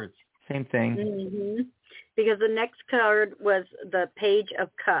 of Swords. Same thing. Mm-hmm. Because the next card was the Page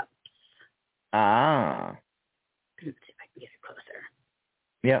of Cups. Ah. Let's see if I can get it closer.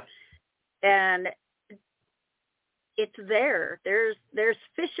 Yep. And it's there. There's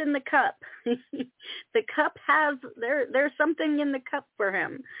fish in the cup. The cup has there's something in the cup for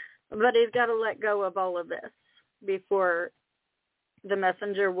him, but he's got to let go of all of this before the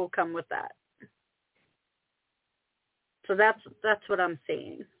messenger will come with that. So that's what I'm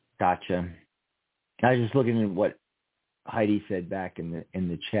seeing. Gotcha. I was just looking at what Heidi said back in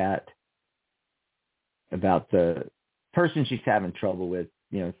the chat about the person she's having trouble with,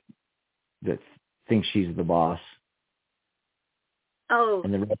 that thinks she's the boss. Oh.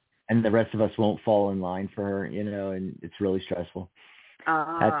 And the rest of us won't fall in line for her, and it's really stressful.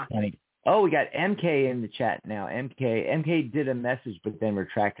 That's funny. Oh, we got MK in the chat now. MK did a message, but then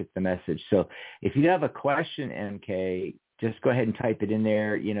retracted the message. So if you have a question, MK, just go ahead and type it in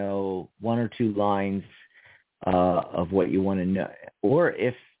there, 1 or 2 lines of what you want to know. Or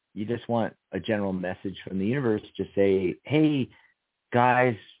if you just want a general message from the universe, just say, hey,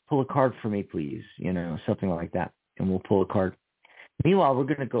 guys, pull a card for me, please, something like that. And we'll pull a card. Meanwhile, we're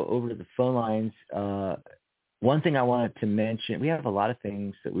going to go over to the phone lines. One thing I wanted to mention, we have a lot of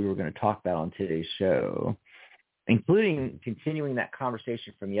things that we were going to talk about on today's show, including continuing that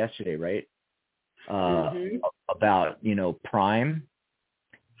conversation from yesterday, right? About, Prime.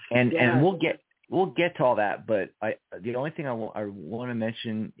 And we'll get to all that. But the only thing I want to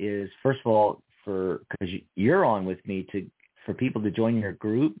mention is, first of all, because you're on with me, for people to join your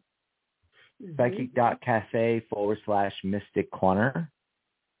group, psychic.cafe/Mystic Corner.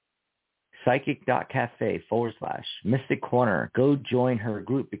 Psychic.cafe/Mystic Corner. Go join her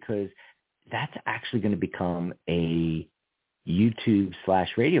group, because that's actually going to become a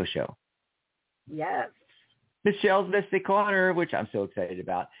YouTube/radio show. Yes. Michelle's Mystic Corner, which I'm so excited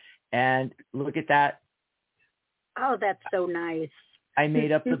about. And look at that. Oh, that's so nice. I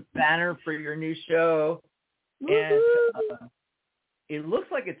made up the banner for your new show. And it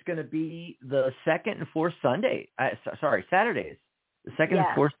looks like it's going to be the second and fourth Saturdays. The second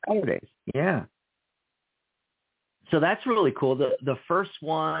and fourth Saturdays. Yeah. So that's really cool. The first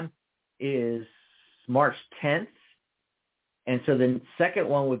one is March 10th. And so the second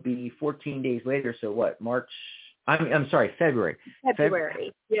one would be 14 days later. So what? February.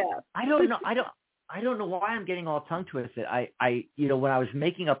 February. Yeah. I don't know. I don't know why I'm getting all tongue twisted. I when I was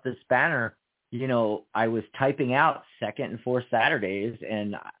making up this banner, I was typing out second and fourth Saturdays,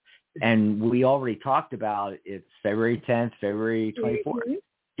 and we already talked about it's February 10th, February 24th,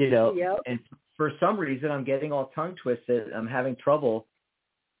 and for some reason I'm getting all tongue twisted. I'm having trouble,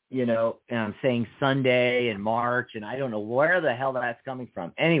 and I'm saying Sunday and March, and I don't know where the hell that's coming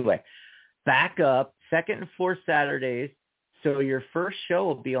from. Anyway, back up, second and fourth Saturdays. So your first show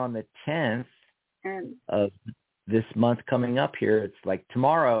will be on the 10th of this month coming up here. It's like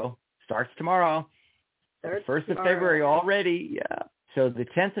tomorrow. Starts tomorrow. 1st of February already. Yeah. So the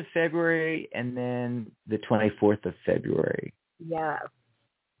 10th of February and then the 24th of February. Yeah.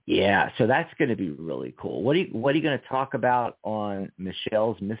 Yeah. So that's going to be really cool. What are you going to talk about on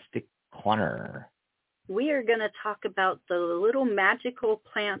Michelle's Mystic Corner? We are going to talk about the little magical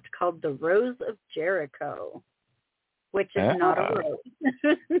plant called the Rose of Jericho, which is not a rose.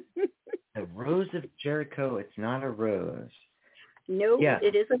 The Rose of Jericho. It's not a rose. No,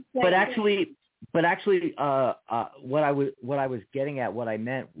 it is a plant. But actually, what I was getting at, what I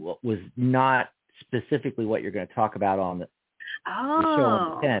meant was not specifically what you're going to talk about on the show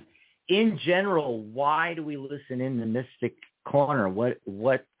on the 10th. In general, why do we listen in the Mystic corner,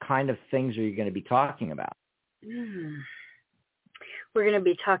 what kind of things are you going to be talking about? We're going to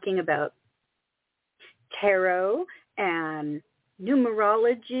be talking about tarot and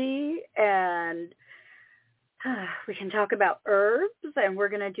numerology, and we can talk about herbs, and we're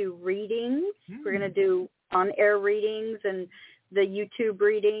going to do readings. We're going to do on-air readings and the YouTube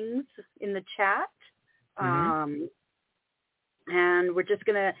readings in the chat. And we're just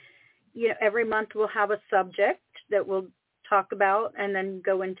going to, every month we'll have a subject that we'll talk about and then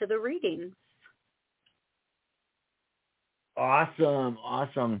go into the readings. Awesome.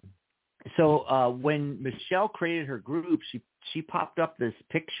 So when Michelle created her group, she popped up this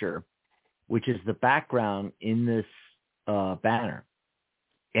picture, which is the background in this banner,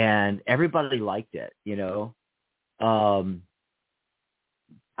 and everybody liked it.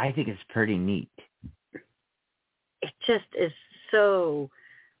 I think it's pretty neat. It just is so.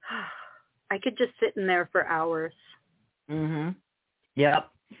 I could just sit in there for hours. Yep.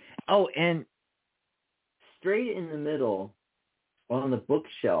 Oh, and straight in the middle on the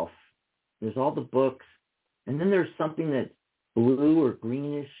bookshelf, there's all the books, and then there's something that's blue or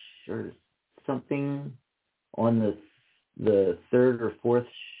greenish or something on the third or fourth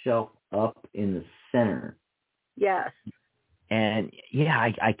shelf up in the center. Yes. And yeah,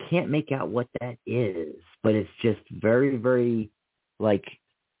 I can't make out what that is, but it's just very, very, like,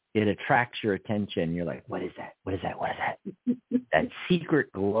 it attracts your attention. You're like, what is that? What is that? What is that? That secret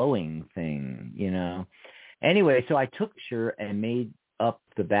glowing thing, Anyway, so I took her and made up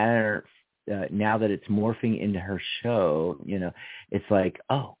the banner. Now that it's morphing into her show, it's like,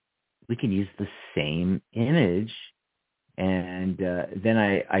 oh, we can use the same image. And then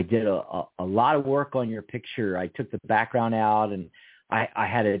I did a lot of work on your picture. I took the background out, and I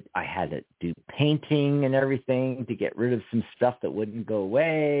had to do painting and everything to get rid of some stuff that wouldn't go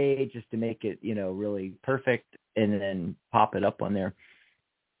away, just to make it, really perfect, and then pop it up on there.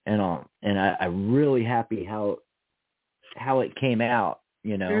 And I'm really happy how it came out,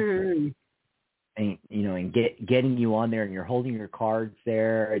 Mm-hmm. And and getting you on there, and you're holding your cards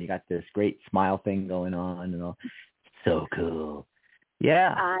there, and you got this great smile thing going on, and all. So cool.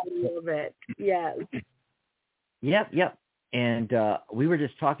 Yeah. I love it. Yes. Yep. And we were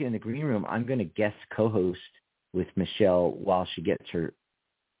just talking in the green room. I'm going to guest co-host with Michelle while she gets her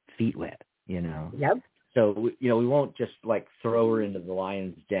feet wet, Yep. So, we won't just like throw her into the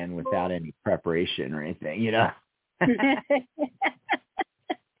lion's den without any preparation or anything,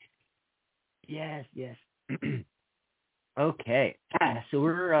 Yes. Okay. So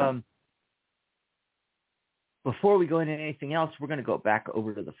we're, before we go into anything else, we're going to go back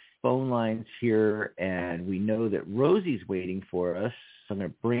over to the phone lines here, and we know that Rosie's waiting for us. So I'm going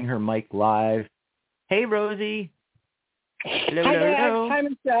to bring her mic live. Hey, Rosie. Hello, Hi, Dad. hello. Hi,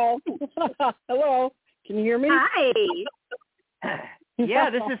 Michelle. Hello. Can you hear me? Hi. Yeah,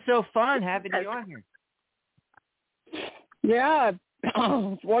 this is so fun having you on here. Yeah. I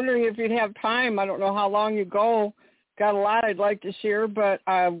was wondering if you'd have time. I don't know how long you go. Got a lot I'd like to share, but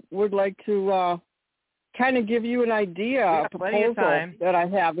I would like to kind of give you an idea, a proposal that I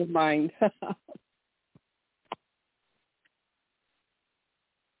have in mind.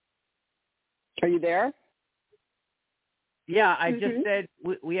 Are you there? Yeah, I just said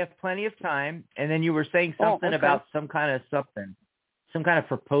we have plenty of time, and then you were saying something about some kind of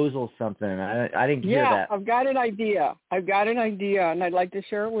proposal, something. I didn't hear that. Yeah, I've got an idea, and I'd like to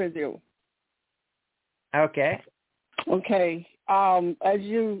share it with you. Okay. Okay. As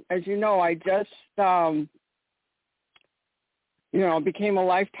you know, I just became a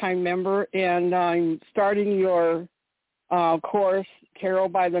lifetime member, and I'm starting your course, Tarot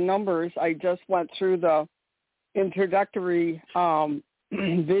by the Numbers. I just went through the introductory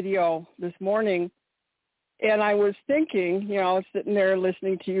video this morning, and I was thinking, sitting there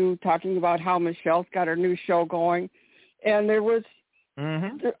listening to you talking about how Michelle's got her new show going, and there was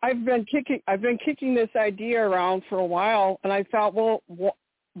I've been kicking this idea around for a while, and I thought, well,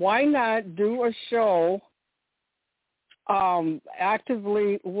 why not do a show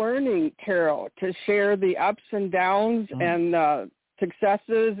actively learning tarot, to share the ups and downs and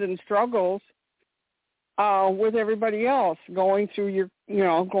successes and struggles with everybody else going through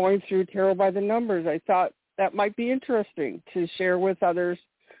Tarot by the Numbers. I thought that might be interesting to share with others,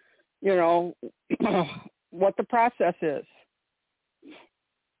 what the process is.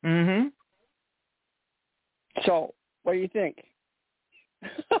 So, what do you think?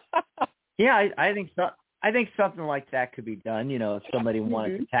 Yeah, I think so. I think something like that could be done. If somebody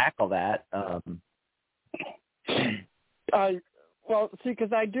wanted to tackle that. Well, see,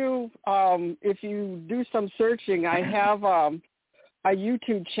 because I do. If you do some searching, I have a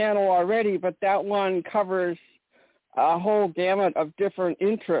YouTube channel already, but that one covers a whole gamut of different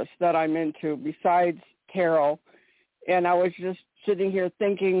interests that I'm into besides tarot. And I was just sitting here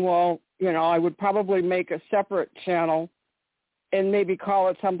thinking, well, I would probably make a separate channel and maybe call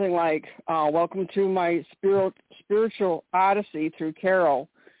it something like Welcome to My Spiritual Odyssey through Tarot.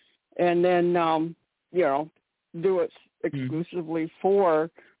 And then, do it exclusively for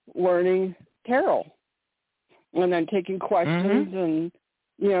learning tarot. And then taking questions and,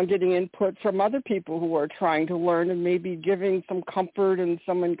 getting input from other people who are trying to learn and maybe giving some comfort and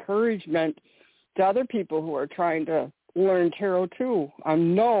some encouragement to other people who are trying to learn tarot too. I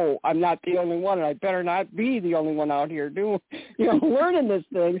know I'm not the only one, and I better not be the only one out here doing, learning this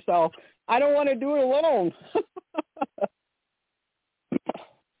thing. So I don't want to do it alone.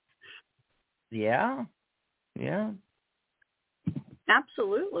 Yeah.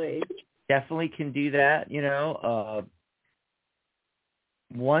 Absolutely. Definitely can do that,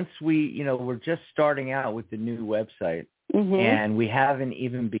 once we, we're just starting out with the new website, and we haven't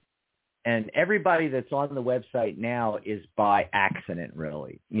even and everybody that's on the website now is by accident,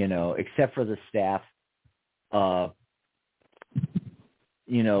 really, except for the staff,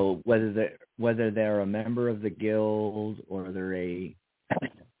 whether they're a member of the guild or they're a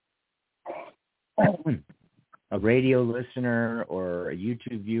radio listener or a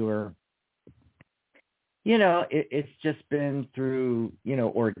YouTube viewer. It's just been through,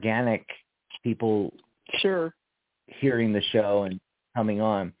 organic people hearing the show and coming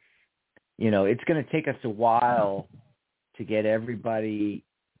on. It's going to take us a while to get everybody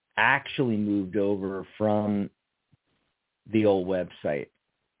actually moved over from the old website,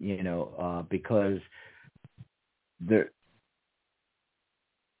 because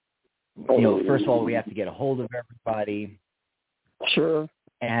first of all, we have to get a hold of everybody. Sure.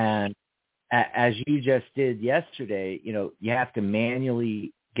 And as you just did yesterday, you have to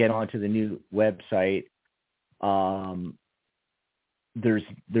manually get onto the new website. There's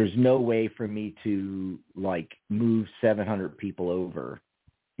no way for me to move 700 people over,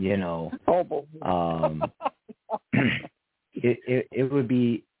 it would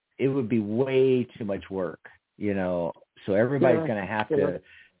be way too much work, so everybody's going to have to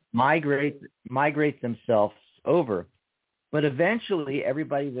migrate themselves over. But eventually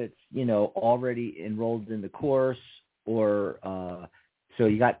everybody that's, already enrolled in the course or so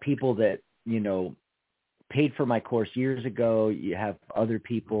you got people that, paid for my course years ago. You have other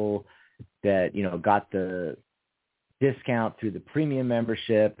people that, got the discount through the premium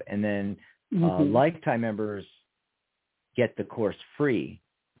membership, and then lifetime members get the course free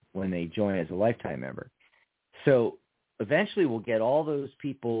when they join as a lifetime member. So eventually we'll get all those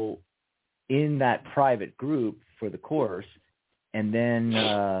people in that private group for the course, and then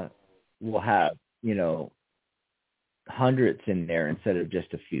we'll have, hundreds in there instead of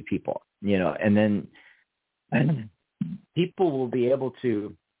just a few people, and then people will be able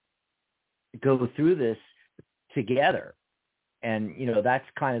to go through this together. And, that's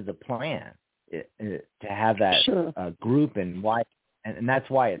kind of the plan, to have that group, and why, and that's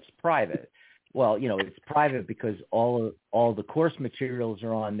why it's private. Well, it's private because all the course materials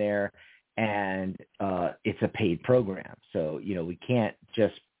are on there, and it's a paid program. So, we can't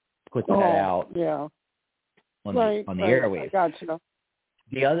just put that out on the airwaves. Gotcha.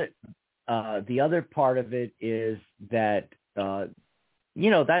 The other part of it is that,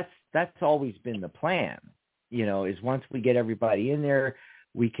 that's always been the plan, is once we get everybody in there,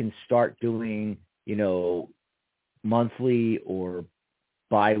 we can start doing, monthly or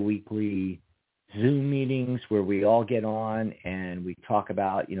bi-weekly Zoom meetings where we all get on and we talk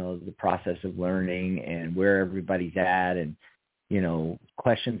about, the process of learning and where everybody's at, and,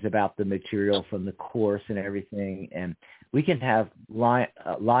 questions about the material from the course and everything. And we can have live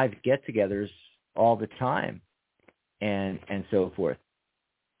get-togethers all the time and so forth.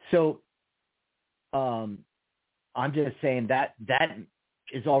 So I'm just saying that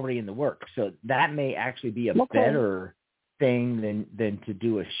is already in the works. So that may actually be a better thing than to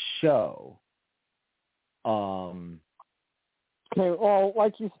do a show. Okay, well,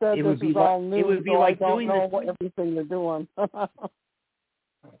 like you said, this is all new. It would be so like I don't doing know what everything they're doing.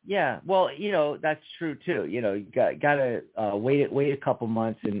 Yeah, well, that's true too. You gotta wait a couple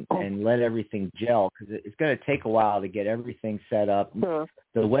months and let everything gel, because it's going to take a while to get everything set up. Sure.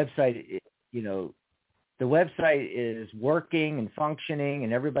 The website, the website is working and functioning,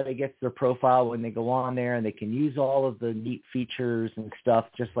 and everybody gets their profile when they go on there, and they can use all of the neat features and stuff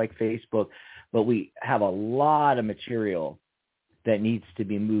just like Facebook. But we have a lot of material that needs to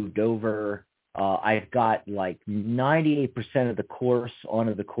be moved over. I've got 98% of the course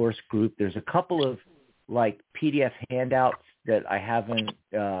onto the course group. There's a couple of PDF handouts that I haven't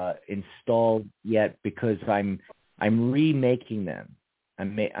installed yet because I'm I'm remaking them.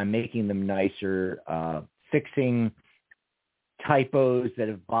 I'm making them nicer, fixing typos that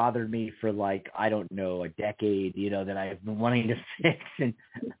have bothered me for like, I don't know, a decade, that I've been wanting to fix and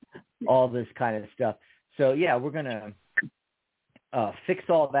all this kind of stuff. So yeah, we're going to fix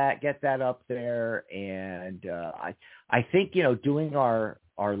all that, get that up there. And I think, doing our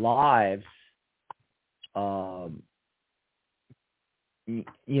lives,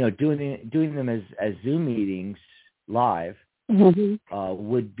 doing them as Zoom meetings live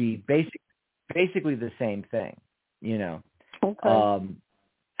would be basically the same thing, Okay.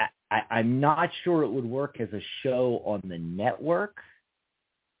 I'm not sure it would work as a show on the network,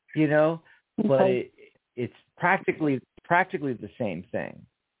 but it's practically the same thing,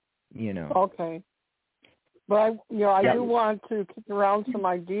 Okay. But I do want to kick around some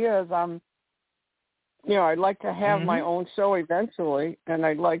ideas. I'd like to have my own show eventually, and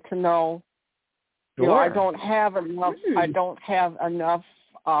I'd like to know. Sure. I don't have enough. I don't have enough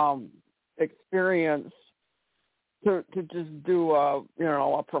experience to just do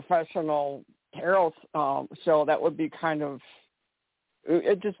a professional tarot show. That would be kind of.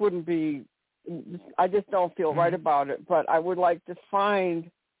 It just wouldn't be. I just don't feel right about it. But I would like to find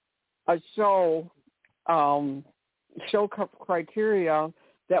a show criteria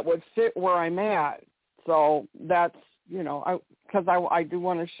that would fit where I'm at. So that's, because I do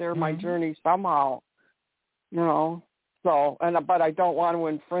want to share my journey somehow, so, but I don't want to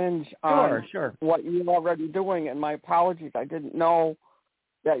infringe on what you're already doing. And my apologies. I didn't know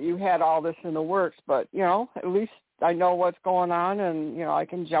that you had all this in the works, but, at least I know what's going on and, I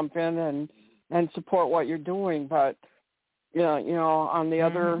can jump in and support what you're doing. But, on the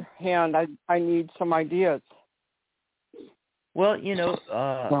other hand, I need some ideas. Well,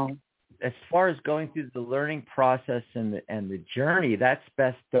 as far as going through the learning process and the journey, that's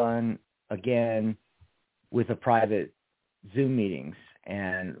best done, again, with a private Zoom meetings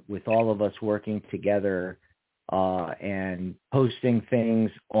and with all of us working together and posting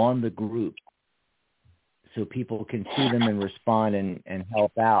things on the group so people can see them and respond and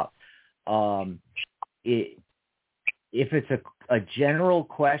help out. If it's a general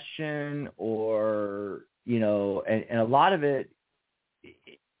question or, and a lot of it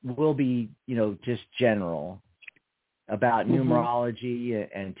will be, just general about numerology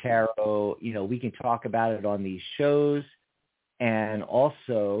and tarot. We can talk about it on these shows. And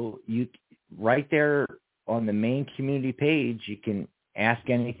also right there on the main community page, you can ask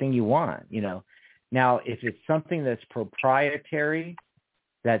anything you want, Now, if it's something that's proprietary,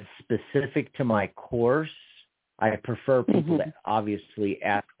 that's specific to my course, I prefer people to obviously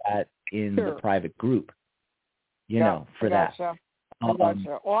ask that in the private group, for that. I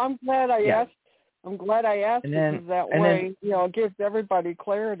gotcha. Well, I'm glad I asked. I'm glad I asked because that way, it gives everybody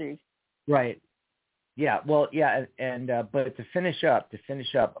clarity. Right. Yeah. Well, yeah. And but to finish up.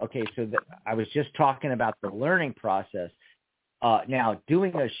 Okay. So I was just talking about the learning process. Now,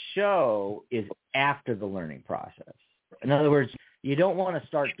 doing a show is after the learning process. In other words, you don't want to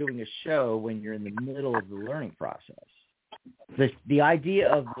start doing a show when you're in the middle of the learning process. The idea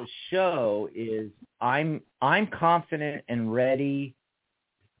of the show is I'm confident and ready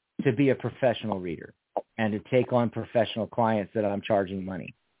to be a professional reader and to take on professional clients that I'm charging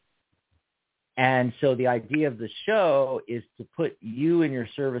money. And so the idea of the show is to put you and your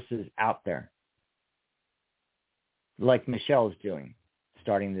services out there, like Michelle is doing,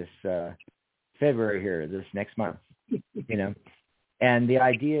 starting this February here, this next month, And the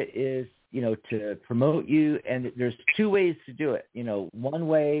idea is, to promote you. And there's two ways to do it. One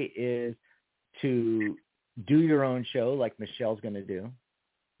way is to do your own show like Michelle's going to do.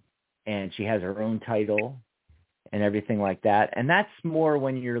 And she has her own title and everything like that. And that's more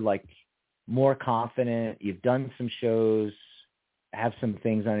when you're like more confident. You've done some shows, have some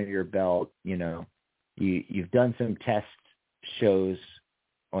things under your belt. You've done some test shows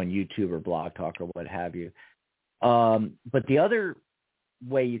on YouTube or Blog Talk or what have you. But the other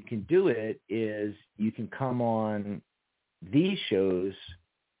way you can do it is you can come on these shows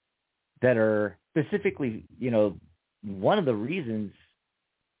that are specifically, one of the reasons,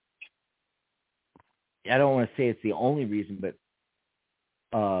 I don't want to say it's the only reason, but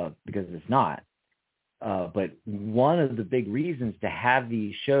because it's not, but one of the big reasons to have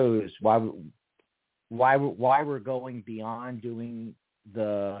these shows, why we're going beyond doing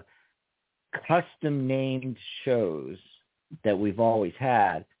the custom named shows that we've always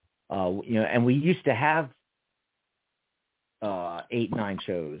had, and we used to have 8, 9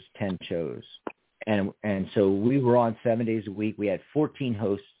 shows, 10 shows, and so we were on 7 days a week. We had 14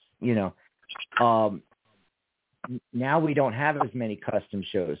 hosts. Now we don't have as many custom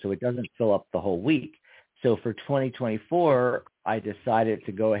shows, so it doesn't fill up the whole week. So for 2024, I decided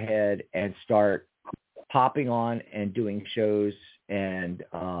to go ahead and start popping on and doing shows and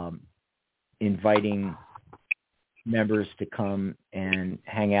inviting members to come and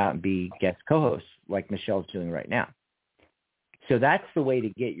hang out and be guest co-hosts like Michelle's doing right now. So that's the way to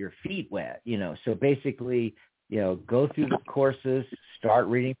get your feet wet, So basically, go through the courses, start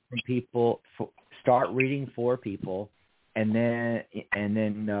reading for people, and then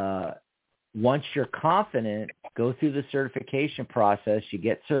once you're confident, go through the certification process. You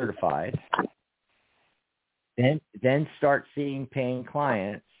get certified. Then start seeing paying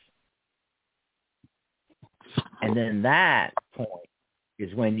clients. And then that point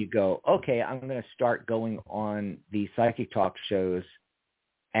is when you go, okay, I'm going to start going on the Psychic Talk shows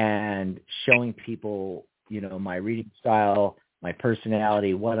and showing people, my reading style, my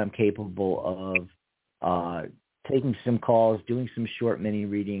personality, what I'm capable of, taking some calls, doing some short mini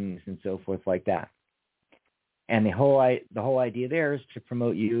readings and so forth like that. And the whole idea there is to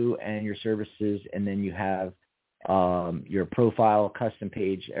promote you and your services, and then you have your profile, custom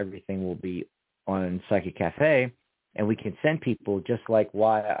page, everything will be on Psychic Cafe, and we can send people, just like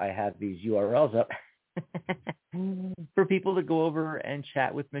why I have these URLs up, for people to go over and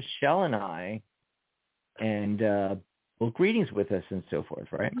chat with Michelle and I and book readings with us and so forth,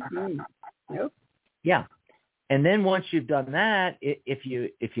 right? Yep. Yeah. And then once you've done that, if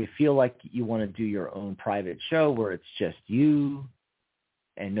you feel like you want to do your own private show where it's just you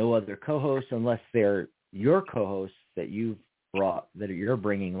and no other co-hosts, unless they're your co-hosts that you've brought, that you're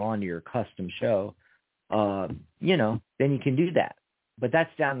bringing on to your custom show, then you can do that. But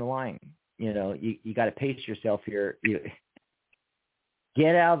that's down the line. You got to pace yourself here. You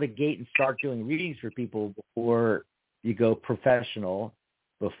get out of the gate and start doing readings for people before you go professional,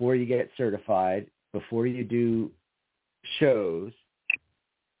 before you get certified, before you do shows,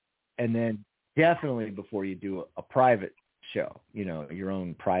 and then definitely before you do a private show, your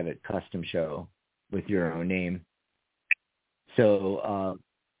own private custom show with your own name. So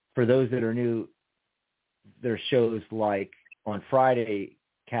for those that are new, there's shows like on Friday,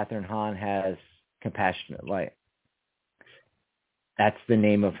 Catherine Hahn has Compassionate Light. That's the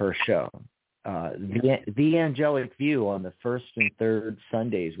name of her show. The Angelic View on the first and third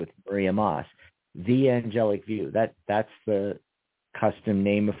Sundays with Maria Moss. The Angelic View. That's the custom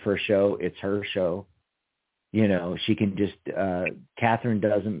name of her show. It's her show. She can just Catherine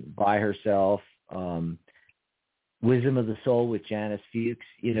doesn't by herself. Wisdom of the Soul with Janice Fuchs.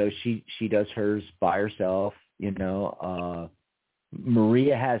 She does hers by herself.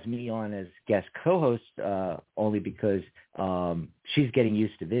 Maria has me on as guest co-host only because she's getting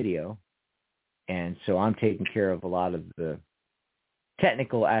used to video, and so I'm taking care of a lot of the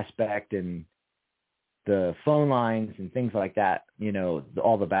technical aspect and the phone lines and things like that,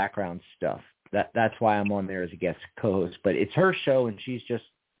 all the background stuff. That's why I'm on there as a guest co-host. But it's her show, and she's just,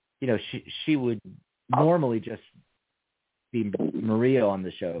 she would normally just be Maria on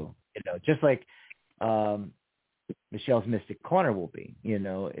the show, just like Michelle's Mystic Corner will be.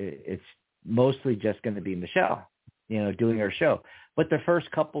 It's mostly just going to be Michelle, doing her show. But the first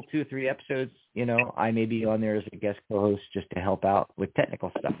couple, 2 or 3 episodes, I may be on there as a guest co-host just to help out with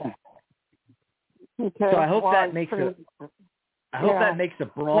technical stuff. Okay. So I hope that makes a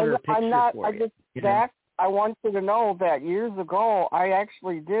broader picture for you. Zach, I want you to know that years ago I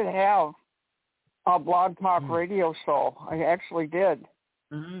actually did have a Blog Talk radio show. I actually did.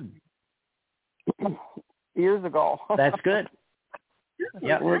 Mm-hmm. Years ago. That's good.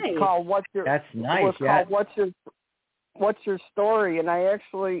 Yeah, It's called That's nice. Yeah. Called What's Your Story? And I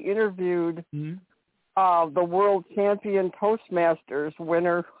actually interviewed the world champion Toastmasters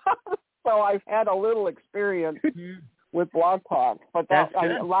winner. So I've had a little experience with Blog Talk, but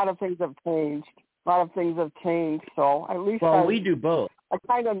a lot of things have changed. So at least we do both. I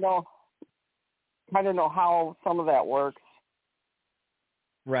kind of know how some of that works.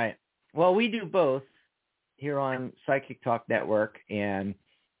 Right. Well, we do both here on Psychic Talk Network, and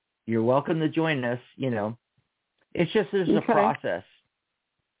you're welcome to join us. It's just there's a process.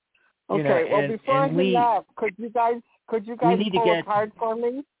 Okay. Well, before I hang up, could you guys pull a card for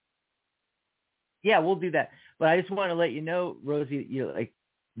me? Yeah, we'll do that. But I just want to let you know, Rosie,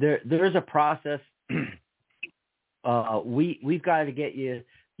 there is a process. We've got to get you,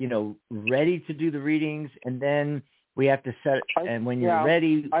 ready to do the readings, and then we have to set. And when you're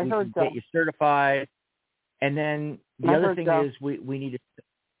ready, we can get you certified. And then the other thing is we need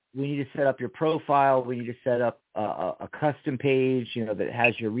to set up your profile. We need to set up a custom page, that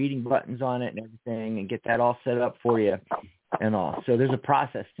has your reading buttons on it and everything, and get that all set up for you and all. So there's a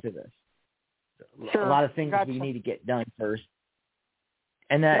process to this. Sure. A lot of things we need to get done first.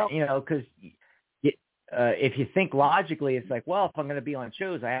 And that, because if you think logically, it's like, well, if I'm going to be on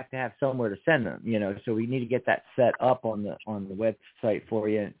shows, I have to have somewhere to send them, so we need to get that set up on the website for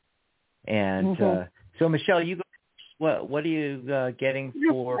you. And so, Michelle, you go, what are you getting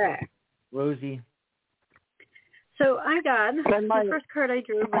for Rosie? So I got, the first card I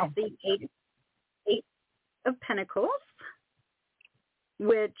drew was the Eight of Pentacles,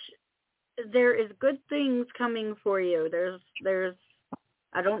 which there is good things coming for you. There's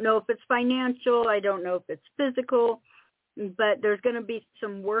I don't know if it's financial, I don't know if it's physical, but there's going to be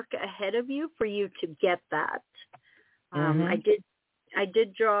some work ahead of you for you to get that. I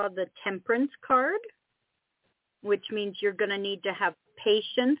did draw the Temperance card, which means you're going to need to have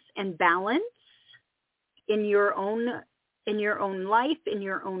patience and balance in your own life, in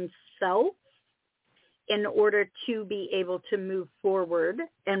your own self, in order to be able to move forward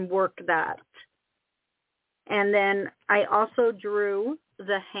and work that. And then I also drew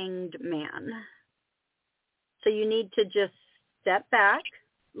the Hanged Man. So you need to just step back,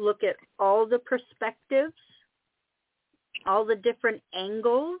 look at all the perspectives, all the different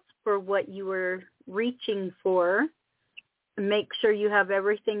angles for what you were reaching for, and make sure you have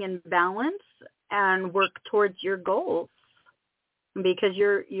everything in balance and work towards your goals, because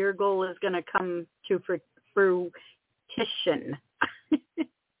your goal is going to come to fruition.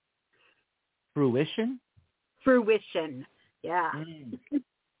 Fruition? Fruition, yeah.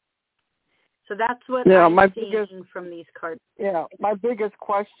 So that's what I'm seeing from these cards. Yeah, my biggest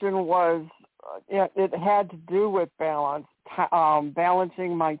question was, it had to do with balance,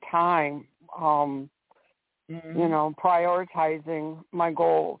 balancing my time, prioritizing my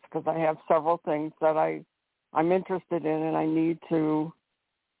goals, because I have several things that I'm interested in, and I need to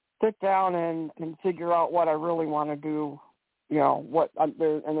sit down and figure out what I really want to do. And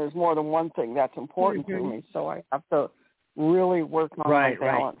there's more than one thing that's important to me, so I have to really work on my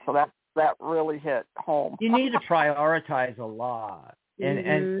balance. So that really hit home. You need to prioritize a lot,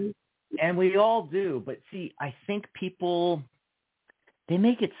 and we all do. But see, I think people, they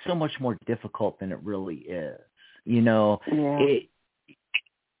make it so much more difficult than it really is. You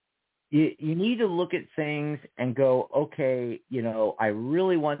need to look at things and go, okay, I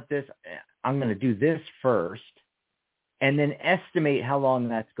really want this. I'm going to do this first, and then estimate how long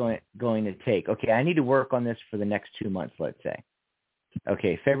that's going to take. Okay, I need to work on this for the next 2 months, let's say.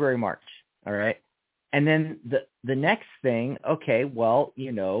 Okay, February, March, all right? And then the next thing, okay, well,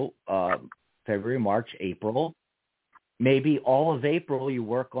 February, March, April, maybe all of April you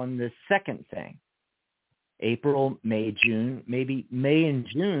work on the second thing. April, May, June, maybe May and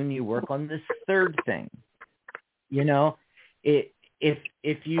June you work on this third thing.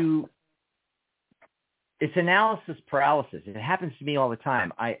 It's analysis paralysis. It happens to me all the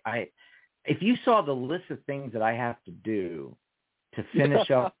time. If you saw the list of things that I have to do to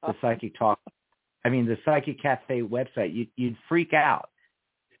finish up the Psychic Cafe website, you'd freak out,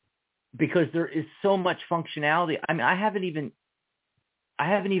 because there is so much functionality. I mean, I haven't even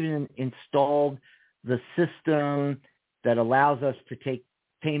installed the system that allows us to take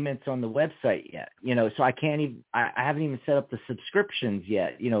payments on the website yet. So I can't even. I haven't even set up the subscriptions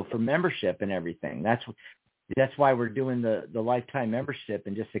yet. For membership and everything. That's why we're doing the lifetime membership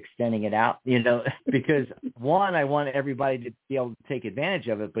and just extending it out. Because one, I want everybody to be able to take advantage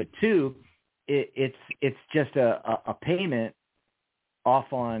of it, but two, it's just a payment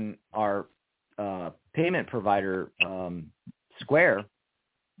off on our payment provider, Square,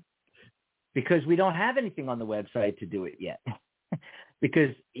 because we don't have anything on the website to do it yet.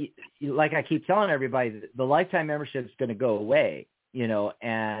 Because, like I keep telling everybody, the lifetime membership is going to go away,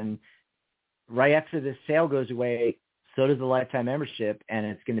 and right after this sale goes away, so does the lifetime membership, and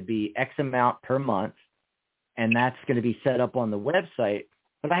it's going to be X amount per month, and that's going to be set up on the website.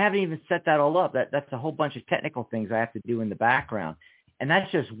 But I haven't even set that all up. That's a whole bunch of technical things I have to do in the background, and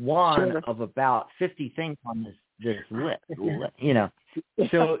that's just one of about 50 things on this list.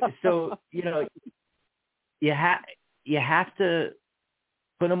 So you have to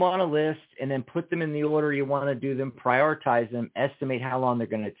put them on a list and then put them in the order you want to do them, prioritize them, estimate how long they're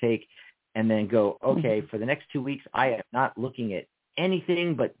going to take, and then go, okay, for the next 2 weeks, I am not looking at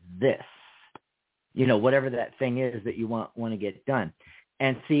anything but this, whatever that thing is that you want to get done.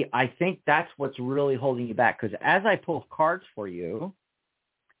 And see, I think that's what's really holding you back, because as I pull cards for you,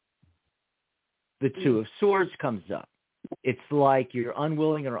 the Two of Swords comes up. It's like you're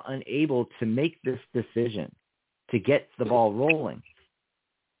unwilling or unable to make this decision to get the ball rolling.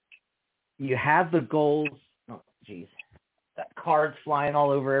 You have the goals. Oh, geez. That card's flying all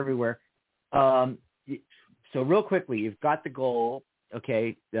over everywhere. So real quickly, you've got the goal.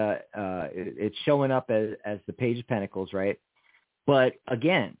 Okay. It's showing up as the Page of Pentacles, right? But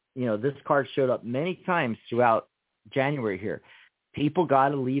again, this card showed up many times throughout January here. People got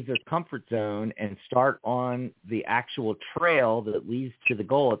to leave their comfort zone and start on the actual trail that leads to the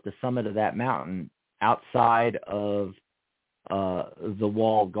goal at the summit of that mountain outside of the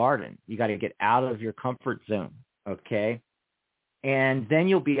walled garden. You got to get out of your comfort zone, okay? And then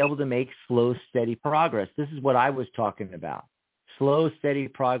you'll be able to make slow, steady progress. This is what I was talking about. Slow, steady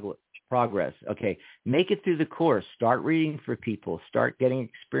progress. Okay, make it through the course. Start reading for people. Start getting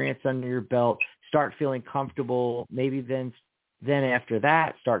experience under your belt. Start feeling comfortable. Maybe then after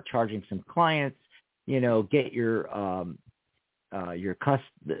that, start charging some clients. Get your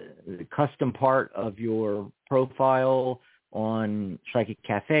the custom part of your profile on Psychic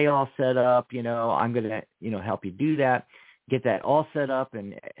Cafe all set up. I'm going to help you do that. Get that all set up,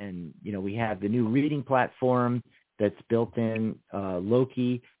 and we have the new reading platform that's built in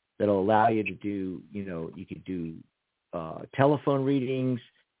Loki that'll allow you to do, you could do telephone readings,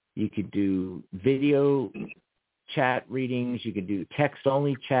 you could do video chat readings, you could do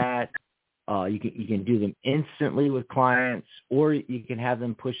text-only chat, you can do them instantly with clients, or you can have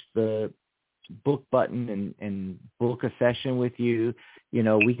them push the book button and book a session with you.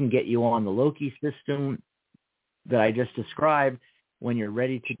 We can get you on the Loki system that I just described when you're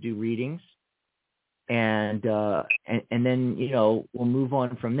ready to do readings. And then, we'll move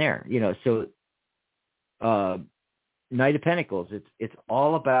on from there. So Knight of Pentacles, it's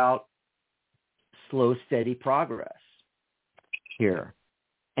all about slow, steady progress here.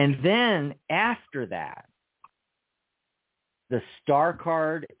 And then after that, the Star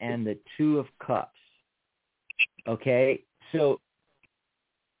card and the Two of Cups. Okay? So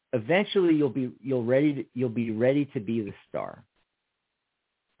eventually you'll be ready to be the Star.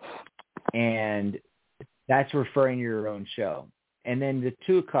 And that's referring to your own show. And then the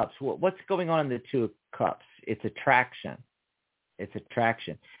Two of Cups, what's going on in the Two of Cups? It's attraction.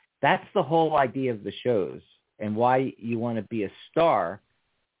 That's the whole idea of the shows and why you want to be a star,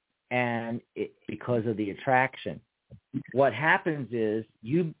 and because of the attraction. What happens is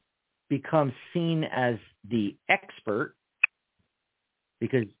you become seen as the expert,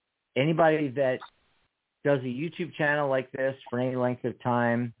 because anybody that does a YouTube channel like this for any length of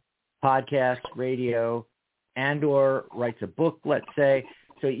time, podcast, radio, and or writes a book, let's say.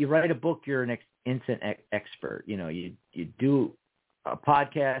 So you write a book, you're an instant expert. You do a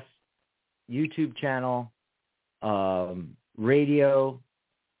podcast, YouTube channel, radio.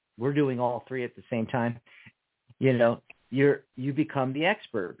 We're doing all three at the same time. You become the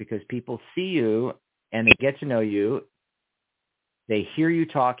expert because people see you and they get to know you. They hear you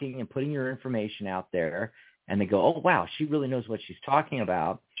talking and putting your information out there, and they go, oh, wow, she really knows what she's talking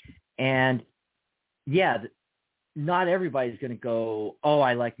about. And, yeah, not everybody's going to go, oh,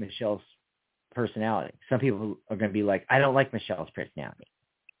 I like Michelle's personality. Some people are going to be like, I don't like Michelle's personality.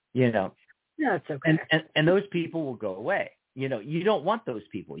 That's okay. And those people will go away. You don't want those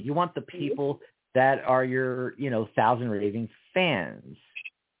people. You want the people that are your, 1,000 raving fans,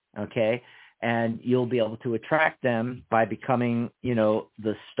 okay? And you'll be able to attract them by becoming,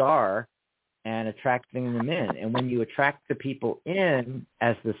 the star and attracting them in. And when you attract the people in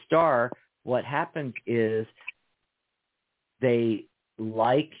as the star, what happens is they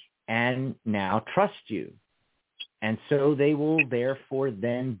like and now trust you. And so they will therefore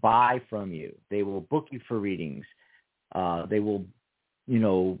then buy from you. They will book you for readings. They will,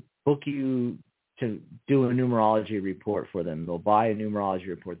 book you to do a numerology report for them. They'll buy a numerology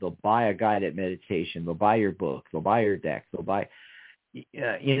report. They'll buy a guided meditation. They'll buy your book. They'll buy your deck. They'll buy,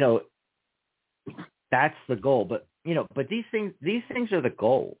 that's the goal. But, but these things are the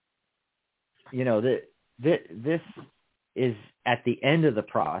goal. This is at the end of the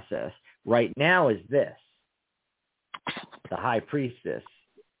process. Right now is this, the High Priestess.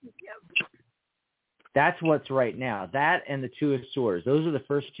 That's what's right now. That and the Two of Swords. Those are the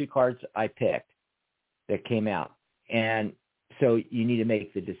first two cards I picked that came out. And so you need to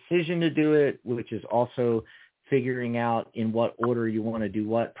make the decision to do it, which is also figuring out in what order you want to do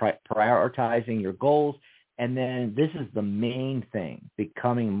what, prioritizing your goals. And then this is the main thing,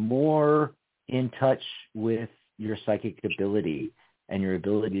 becoming more in touch with your psychic ability and your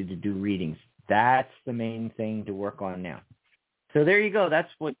ability to do readings. That's the main thing to work on now. So there you go. That's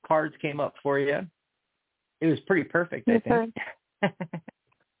what cards came up for you. It was pretty perfect, I think.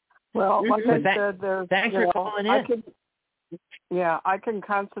 Well, like I said, thanks for calling in. I can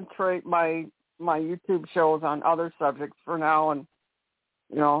concentrate my YouTube shows on other subjects for now, and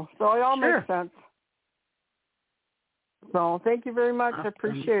so it all makes sense. So thank you very much. I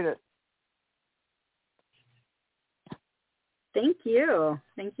appreciate it. Thank you.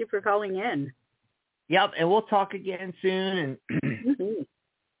 Thank you for calling in. Yep, and we'll talk again soon. And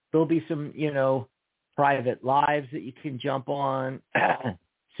there'll be some, private lives that you can jump on,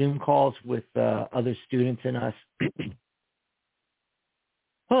 Zoom calls with other students and us.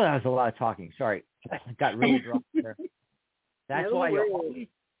 Oh, that was a lot of talking. Sorry. I got really drunk there. That's No why worries.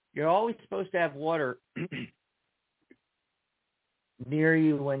 you're always supposed to have water near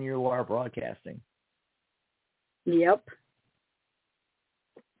you when you are broadcasting. Yep.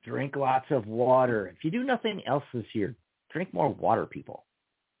 Drink lots of water. If you do nothing else this year, drink more water, people.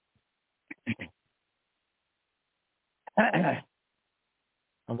 I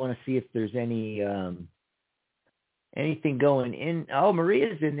want to see if there's anything going in. Oh,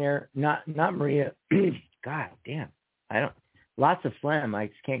 Maria's in there. Not Maria. God damn. Lots of phlegm. I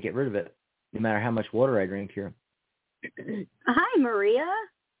just can't get rid of it, no matter how much water I drink here. Hi, Maria.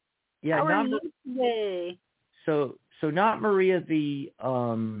 Yeah, How are you today? So not Maria the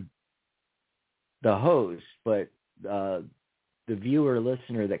host, but the viewer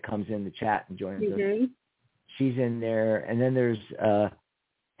listener that comes in the chat and joins us. She's in there, and then there's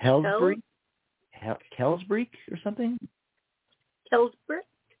Kelsbreek or something. Kelsbreek.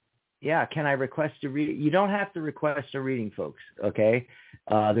 Yeah, can I request a reading? You don't have to request a reading, folks, okay?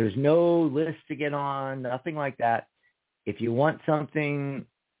 There's no list to get on, nothing like that. If you want something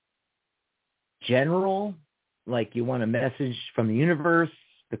general, like you want a message from the universe,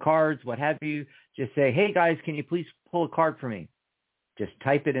 the cards, what have you, just say, hey, guys, can you please pull a card for me? Just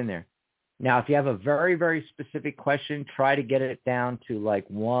type it in there. Now, if you have a very, very specific question, try to get it down to like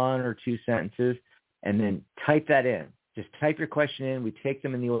 1 or 2 sentences and then type that in. Just type your question in. We take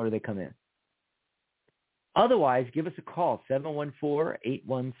them in the order they come in. Otherwise, give us a call,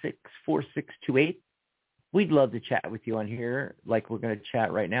 714-816-4628. We'd love to chat with you on here, like we're going to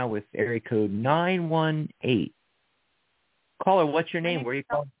chat right now with area code 918. Caller, what's your name? Where are you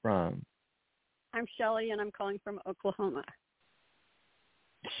calling from? I'm Shelley, and I'm calling from Oklahoma.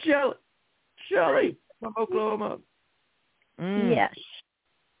 Shelley from Oklahoma. Yes.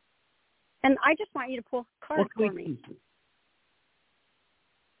 And I just want you to pull a card for me.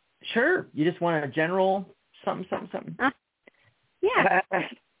 Sure. You just want a general something. Yeah.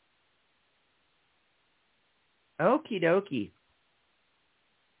 Okie dokie.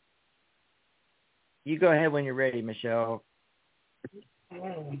 You go ahead when you're ready, Michelle.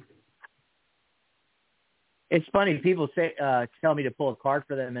 It's funny. People say, tell me to pull a card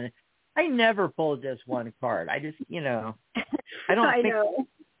for them, and I never pull just one card. I just, I don't I think know.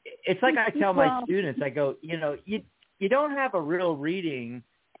 It's like I tell my students, I go, you don't have a real reading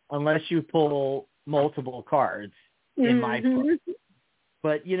unless you pull multiple cards in my book.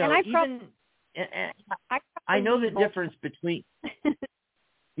 But, I know the difference between,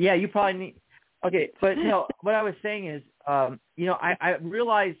 yeah, you probably need, okay, but what I was saying is, I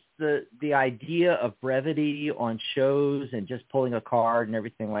realized the idea of brevity on shows and just pulling a card and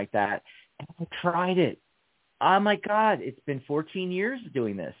everything like that. And I tried it. Oh my God, it's been 14 years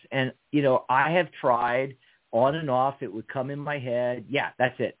doing this. And, I have tried on and off. It would come in my head. Yeah,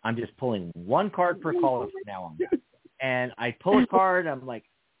 that's it. I'm just pulling one card per caller from now on. And I pull a card. I'm like,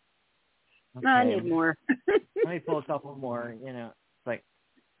 okay, I need more. let me pull a couple more, It's like,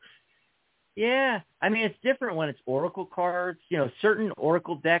 yeah. I mean, it's different when it's oracle cards. Certain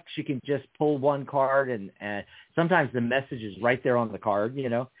oracle decks, you can just pull one card and sometimes the message is right there on the card,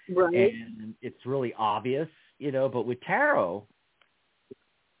 Right. And it's really obvious, but with tarot.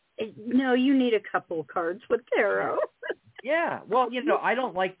 No, you need a couple cards with tarot. Yeah. Well, I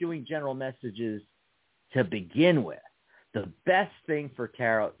don't like doing general messages to begin with. The best thing for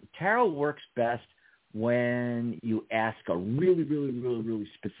tarot works best when you ask a really, really, really, really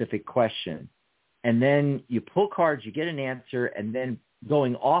specific question. And then you pull cards, you get an answer, and then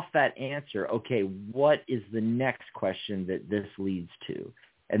going off that answer, okay, what is the next question that this leads to?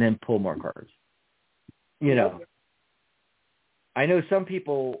 And then pull more cards. I know some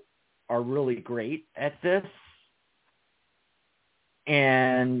people are really great at this,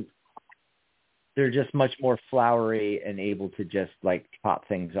 and they're just much more flowery and able to just like pop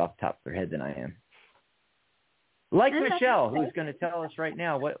things off the top of their head than I am. Like Michelle, who's going to tell us right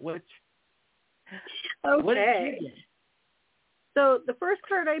now what Okay. What did you get? So the first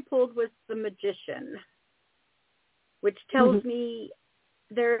card I pulled was the Magician, which tells me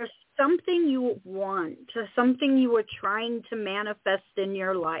there's something you want, something you are trying to manifest in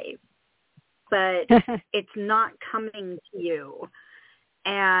your life, but it's not coming to you.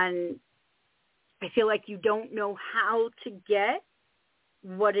 And I feel like you don't know how to get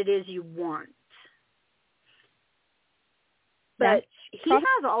what it is you want. But he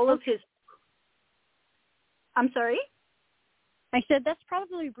has all of his... I'm sorry? I said that's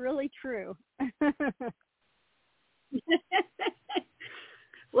probably really true.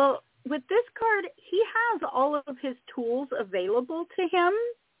 Well, with this card, he has all of his tools available to him.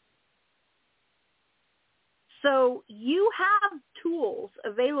 So you have tools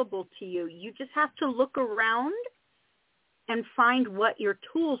available to you. You just have to look around and find what your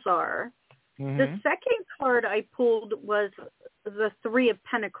tools are. Mm-hmm. The second card I pulled was the Three of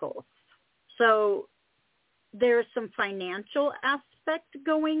Pentacles. So there's some financial aspect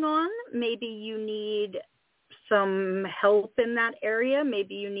going on. Maybe you need some help in that area.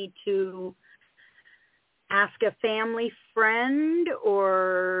 Maybe you need to ask a family friend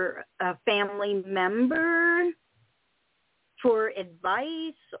or a family member for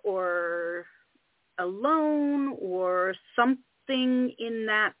advice or a loan or something in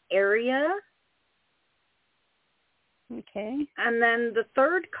that area. Okay. And then the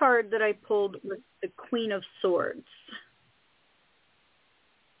third card that I pulled was the Queen of Swords.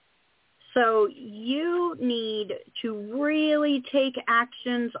 So you need to really take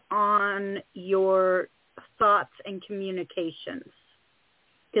actions on your thoughts and communications,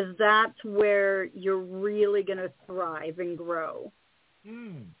 because that's where you're really going to thrive and grow.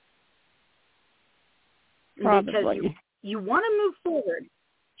 Probably. Because you want to move forward.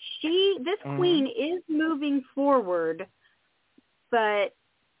 This queen is moving forward, but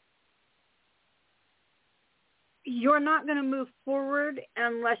you're not going to move forward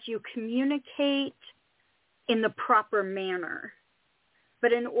unless you communicate in the proper manner.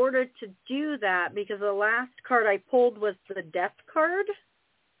 But in order to do that, because the last card I pulled was the Death card,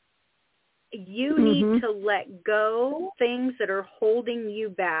 you need to let go things that are holding you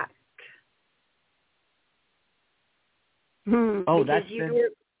back. Oh, that's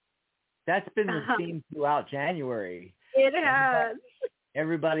been the theme throughout January. It has.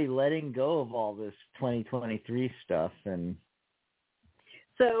 Everybody letting go of all this 2023 stuff, and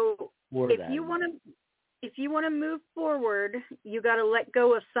so if you want to move forward, you got to let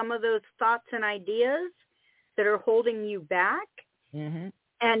go of some of those thoughts and ideas that are holding you back, and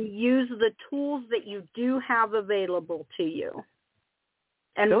use the tools that you do have available to you,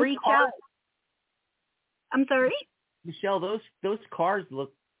 and reach out. I'm sorry, Michelle. Those cards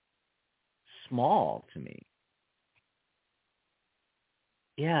look small to me.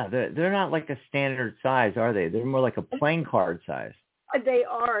 Yeah, they're not like a standard size, are they? They're more like a playing card size. They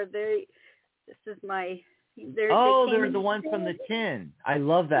are. This is my. They're the one from the tin. I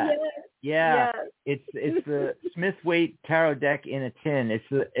love that. Yes. It's the Smith Waite Tarot deck in a tin. It's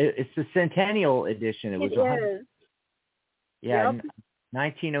the Centennial edition. It was. Is. Yeah,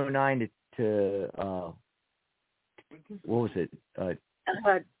 1909 to what was it?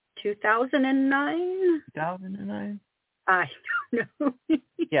 2009. 2009. I don't know.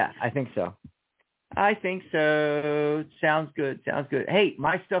 Yeah, I think so. Sounds good. Hey,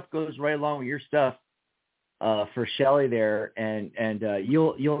 my stuff goes right along with your stuff for Shelley there, and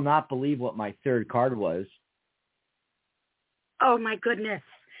you'll not believe what my third card was. Oh my goodness.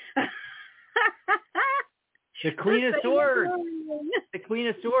 The Queen of Swords. The Queen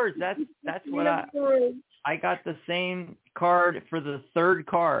of Swords. That's what I got the same card for the third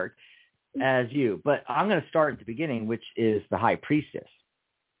card as you, but I'm going to start at the beginning, which is the High Priestess.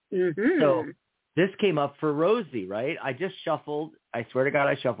 So this came up for Rosie, right? I just shuffled. I swear to God,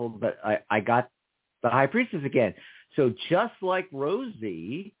 I shuffled, but I got the High Priestess again. So just like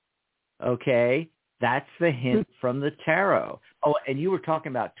Rosie, okay, that's the hint from the tarot. Oh, and you were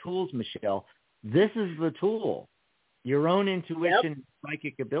talking about tools, Michelle. This is the tool, your own intuition,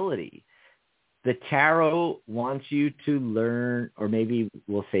 psychic ability. The tarot wants you to learn, or maybe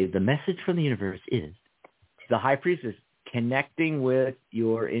we'll say the message from the universe is the High Priestess, connecting with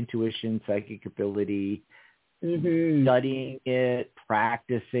your intuition, psychic ability, studying it,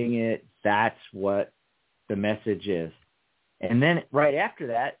 practicing it. That's what the message is. And then right after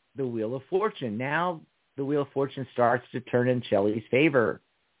that, the Wheel of Fortune. Now the Wheel of Fortune starts to turn in Shelley's favor.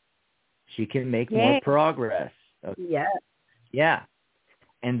 She can make more progress. Okay. Yeah.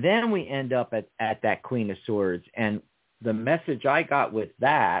 And then we end up at that Queen of Swords. And the message I got with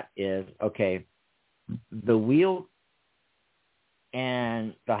that is, okay, the Wheel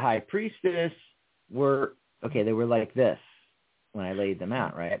and the High Priestess were, they were like this when I laid them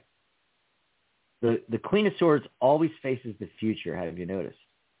out, right? The Queen of Swords always faces the future, have you noticed?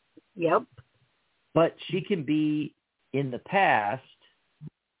 Yep. But she can be in the past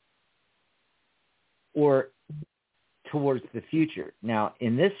or towards the future. Now,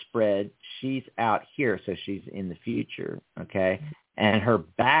 in this spread, she's out here, so she's in the future, okay? And her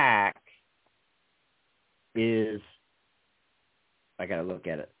back is, I got to look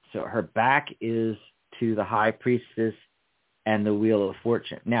at it. So her back is to the High Priestess and the Wheel of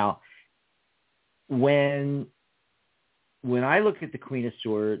Fortune. Now, when when I look at the Queen of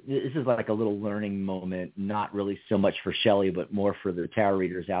Swords, this is like a little learning moment, not really so much for Shelley, but more for the tarot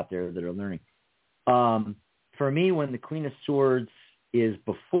readers out there that are learning. For me, when the Queen of Swords is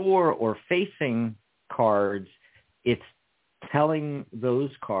before or facing cards, it's telling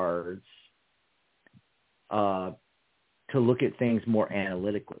those cards to look at things more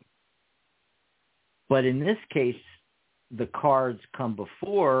analytically. But in this case, the cards come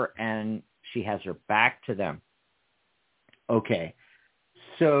before and she has her back to them. Okay,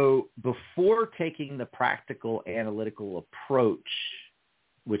 so before taking the practical analytical approach,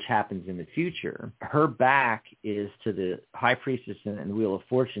 which happens in the future, her back is to the High Priestess and the Wheel of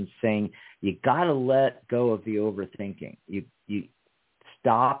Fortune saying, you got to let go of the overthinking. You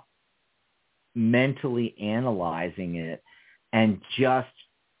stop mentally analyzing it and just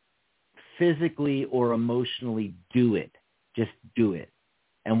physically or emotionally do it. Just do it.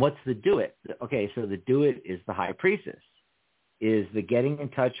 And what's the do it? Okay, so the do it is the High Priestess, is the getting in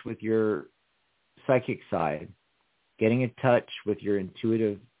touch with your psychic side, getting in touch with your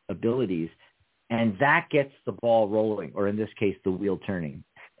intuitive abilities, and that gets the ball rolling, or in this case, the wheel turning.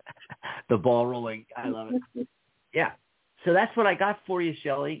 The ball rolling. I love it. Yeah. So that's what I got for you,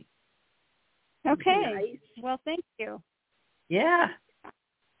 Shelley. Okay. Nice. Well, thank you. Yeah.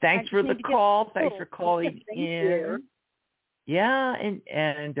 Thanks for the call. Thanks for calling Thank in. you. Yeah,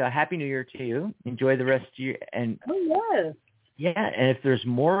 and Happy New Year to you. Enjoy the rest of your and Oh, yes. yeah, and if there's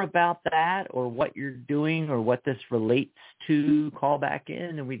more about that or what you're doing or what this relates to, call back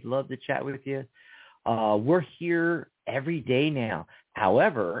in, and we'd love to chat with you. We're here every day now.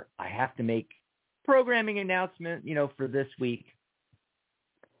 However, I have to make programming announcement, for this week,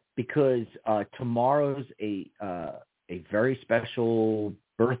 because tomorrow's a very special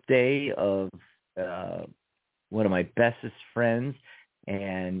birthday of one of my bestest friends,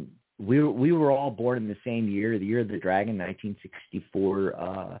 and we were all born in the same year, the year of the dragon,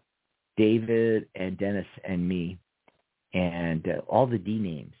 1964. David and Dennis and me, and all the D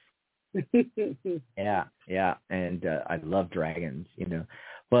names. Yeah, and I love dragons,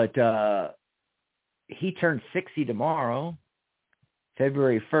 But he turned 60 tomorrow,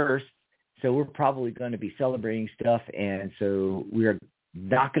 February 1st, so we're probably going to be celebrating stuff, and so we're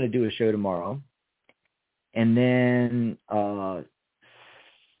not going to do a show tomorrow. And then,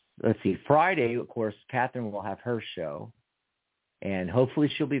 let's see, Friday, of course, Catherine will have her show, and hopefully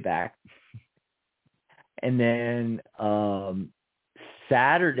she'll be back. And then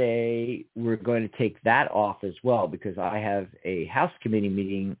Saturday, we're going to take that off as well, because I have a house committee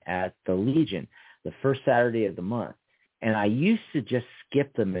meeting at the Legion the first Saturday of the month. And I used to just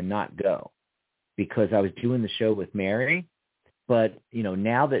skip them and not go because I was doing the show with Mary. But,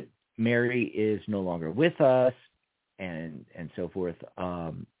 now that Mary is no longer with us and so forth,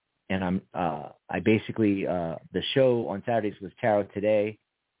 and I basically, the show on Saturdays was Tarot Today.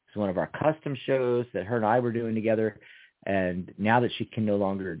 It's one of our custom shows that her and I were doing together. And now that she can no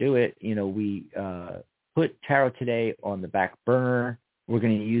longer do it, we put Tarot Today on the back burner. We're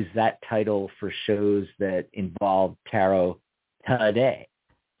going to use that title for shows that involve tarot today.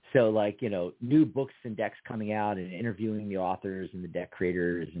 So like, new books and decks coming out and interviewing the authors and the deck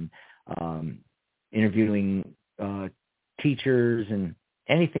creators and interviewing teachers and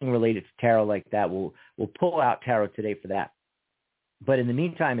anything related to tarot like that. We'll pull out Tarot Today for that. But in the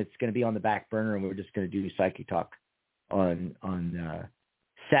meantime, it's going to be on the back burner, and we're just going to do Psychic Talk on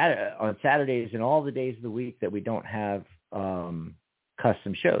Saturdays and all the days of the week that we don't have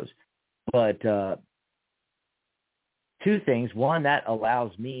custom shows. But two things. One, that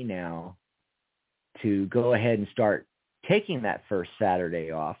allows me now to go ahead and start taking that first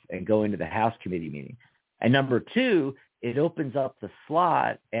Saturday off and go into the house committee meeting. And number two, it opens up the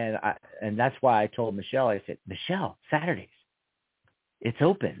slot, and that's why I told Michelle, I said, Michelle, Saturdays, it's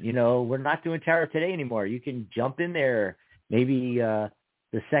open. We're not doing Tarot Today anymore. You can jump in there maybe the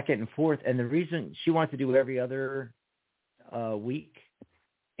second and fourth. And the reason she wants to do every other week,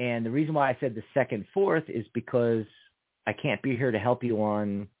 and the reason why I said the second, fourth is because I can't be here to help you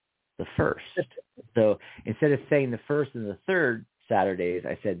on the first. So instead of saying the first and the third Saturdays,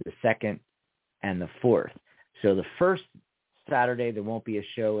 I said the second and the fourth. So the first Saturday, there won't be a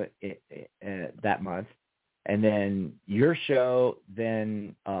show that month. And then your show,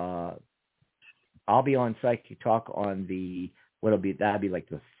 then I'll be on Psychic Talk on that'll be like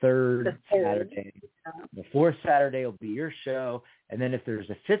the third Saturday. The fourth Saturday will be your show. And then if there's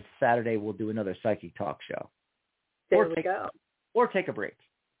a fifth Saturday, we'll do another Psychic Talk show. There we go. Or take a break.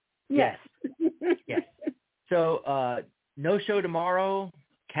 Yes. Yes. So no show tomorrow.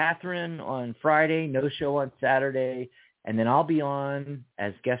 Catherine on Friday, no show on Saturday. And then I'll be on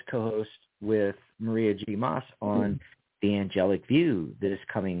as guest co-host with Maria G. Moss on The Angelic View this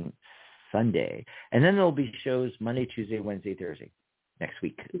coming Sunday. And then there'll be shows Monday, Tuesday, Wednesday, Thursday next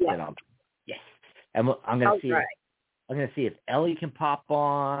week. Yeah. Yes. And I'm going to see. Right. I'm going to see if Ellie can pop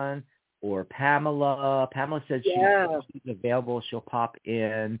on or Pamela. Pamela said she's available. She'll pop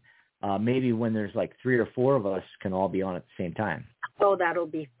in. Maybe when there's like 3 or 4 of us can all be on at the same time. Oh, that'll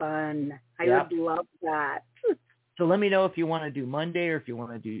be fun. I would love that. So let me know if you want to do Monday or if you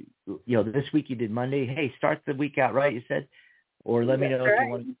want to do, this week you did Monday. Hey, start the week out right, you said? Or let me know if you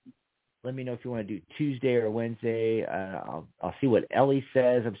want to. Let me know if you want to do Tuesday or Wednesday. I'll see what Ellie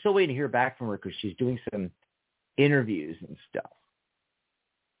says. I'm still waiting to hear back from her because she's doing some interviews and stuff.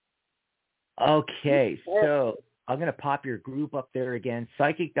 Okay, so I'm going to pop your group up there again,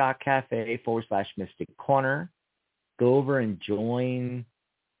 psychic.cafe/Mystic Corner. Go over and join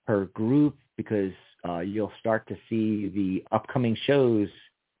her group because you'll start to see the upcoming shows.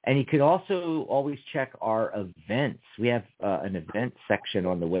 And you could also always check our events. We have an event section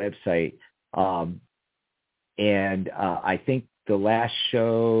on the website. And I think the last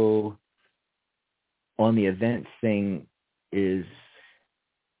show on the events thing is,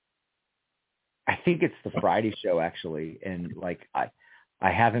 I think it's the Friday show actually. And like, I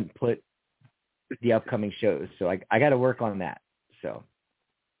haven't put the upcoming shows. So I got to work on that. So,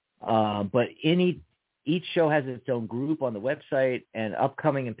 but each show has its own group on the website, and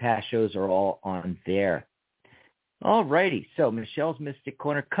upcoming and past shows are all on there. All righty. So Michelle's Mystic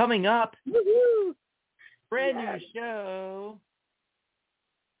Corner coming up. Woo-hoo. Brand new show.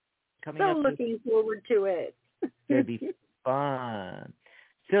 Coming so up. Looking forward to it. It's going to be fun.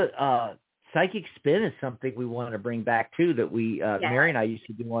 So Psychic Spin is something we want to bring back, too, that we Mary and I used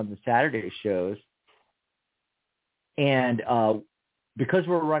to do on the Saturday shows. And because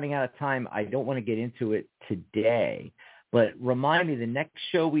we're running out of time, I don't want to get into it today. But remind me, the next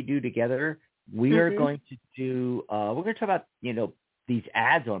show we do together, we are going to do, we're going to talk about, these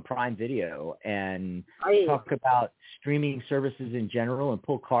ads on Prime Video and talk about streaming services in general and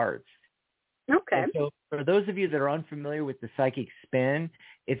pull cards. Okay. And so for those of you that are unfamiliar with the Psychic Spin,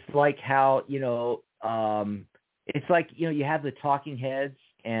 it's like how, it's like, you have the talking heads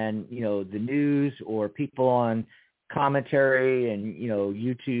and, the news or people on commentary and,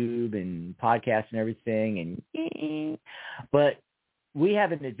 YouTube and podcasts and everything. But we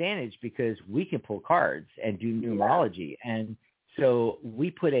have an advantage because we can pull cards and do numerology. And so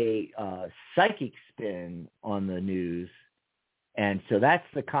we put a psychic spin on the news. And so that's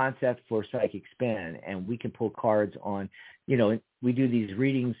the concept for Psychic Spin. And we can pull cards on, we do these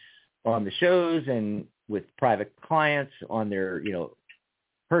readings on the shows and with private clients on their,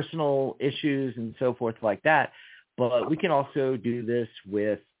 personal issues and so forth like that. But we can also do this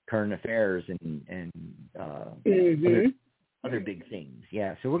with current affairs and other big things.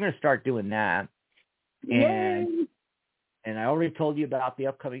 Yeah. So we're going to start doing that. And I already told you about the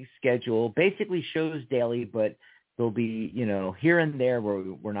upcoming schedule. Basically shows daily, but there'll be, here and there where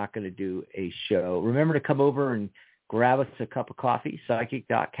we're not going to do a show. Remember to come over and grab us a cup of coffee,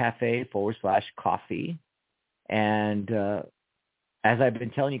 psychic.cafe/coffee. And as I've been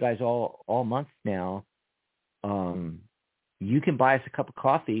telling you guys all month now, you can buy us a cup of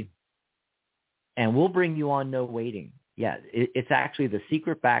coffee and we'll bring you on no waiting. Yeah, it's actually the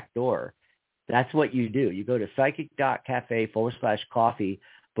secret back door. That's what you do. You go to psychic.cafe/coffee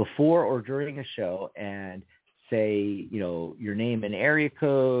before or during a show and say, your name and area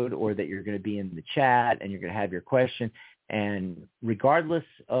code, or that you're going to be in the chat and you're going to have your question. And regardless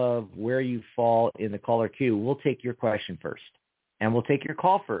of where you fall in the caller queue, we'll take your question first and we'll take your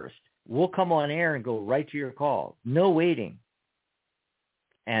call first. We'll come on air and go right to your call. No waiting.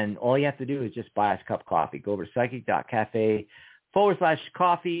 And all you have to do is just buy us a cup of coffee. Go over to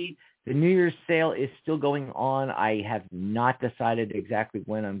psychic.cafe/coffee. The New Year's sale is still going on. I have not decided exactly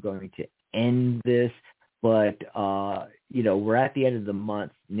when I'm going to end this, but, we're at the end of the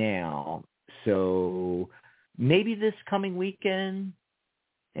month now. So maybe this coming weekend.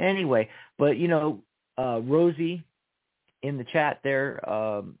 Anyway, but, Rosie in the chat there,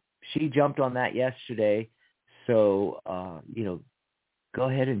 she jumped on that yesterday. So, go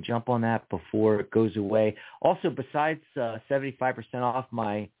ahead and jump on that before it goes away. Also, besides 75% off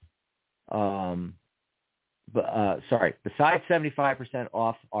my besides 75%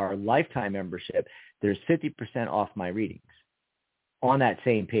 off our lifetime membership, there's 50% off my readings on that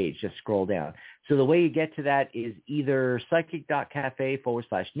same page. Just scroll down. So the way you get to that is either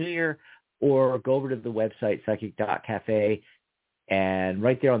psychic.cafe/New Year or go over to the website psychic.cafe, and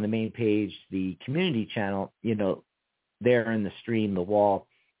right there on the main page, the community channel, there in the stream, the wall,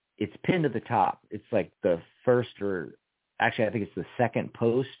 it's pinned to the top. It's like the first, or actually I think it's the second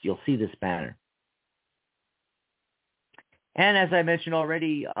post. You'll see this banner. And as I mentioned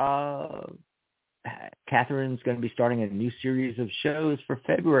already, Catherine's going to be starting a new series of shows for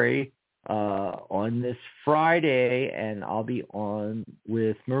February on this Friday, and I'll be on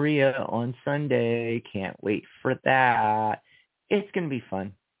with Maria on Sunday. Can't wait for that. It's going to be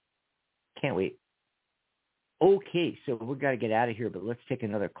fun. Can't wait. Okay, so we've got to get out of here, but let's take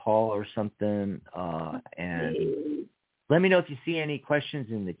another call or something. And let me know if you see any questions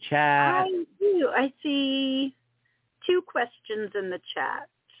in the chat. I do. I see 2 questions in the chat.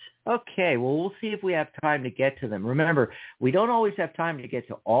 Okay, well, we'll see if we have time to get to them. Remember, we don't always have time to get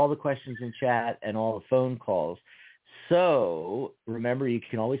to all the questions in chat and all the phone calls. So remember, you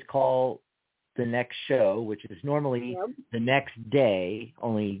can always call the next show, which is normally the next day.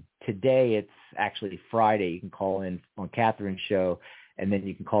 Only today it's actually Friday. You can call in on Catherine's show, and then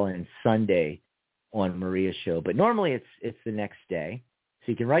you can call in Sunday on Maria's show. But normally it's the next day. So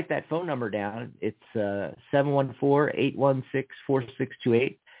you can write that phone number down. It's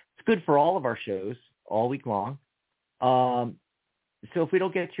 714-816-4628. It's good for all of our shows all week long. So if we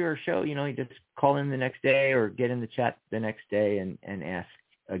don't get to your show, you just call in the next day or get in the chat the next day and ask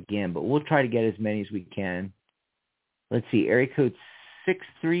again. But we'll try to get as many as we can. Let's see. Area code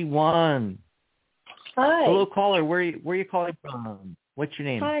 631. Hi. Hello, caller. Where are you calling from? What's your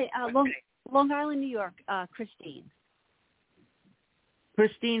name? Hi, Long Island, New York. Christine.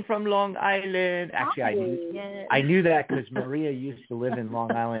 Christine from Long Island. Actually, I knew that because Maria used to live in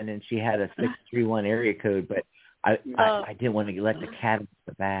Long Island and she had a 631 area code, but I didn't want to let the cat in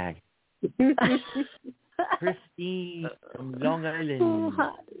the bag. Christine from Long Island.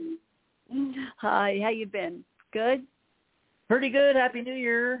 Hi, how you been? Good? Pretty good. Happy New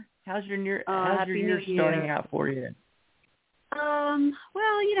Year. How's your year starting out for you?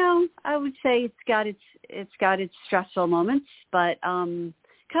 Well, I would say it's got its stressful moments, but a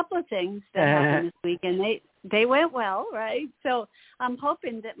couple of things that happened this week, and they went well, right? So I'm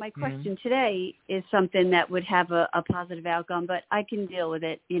hoping that my question today is something that would have a positive outcome, but I can deal with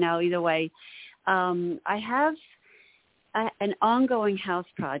it, either way. I have an ongoing house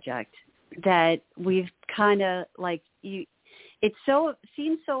project that we've kind of it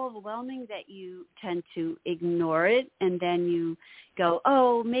seems so overwhelming that you tend to ignore it, and then you go,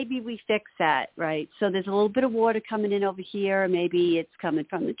 oh, maybe we fix that, right? So there's a little bit of water coming in over here. Maybe it's coming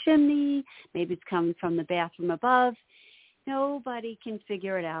from the chimney. Maybe it's coming from the bathroom above. Nobody can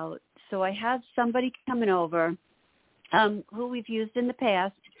figure it out. So I have somebody coming over who we've used in the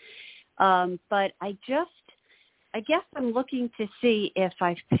past, but I guess I'm looking to see if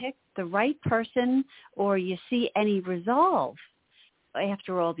I've picked the right person or you see any resolve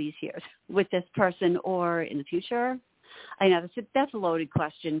after all these years with this person or in the future. I know that's a loaded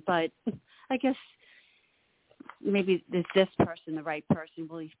question, but I guess maybe is this person the right person?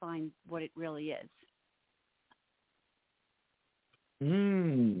 Will he find what it really is? I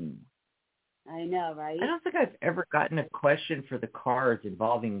know, right? I don't think I've ever gotten a question for the cards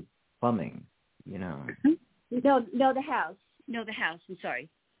involving plumbing, No, the house. No, the house. I'm sorry.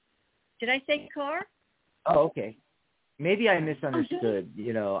 Did I say car? Oh, okay. Maybe I misunderstood.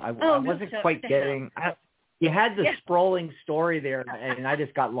 I wasn't quite getting. You had the sprawling story there, and I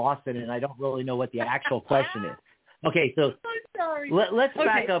just got lost in it, and I don't really know what the actual question is. Okay, so I'm sorry. Let's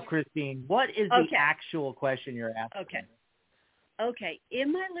back up, Christine. What is the actual question you're asking? Okay.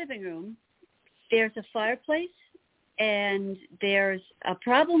 In my living room, there's a fireplace, and there's a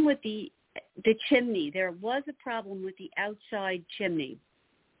problem with the chimney. There was a problem with the outside chimney.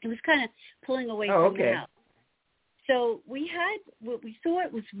 It was kind of pulling away from the house. So we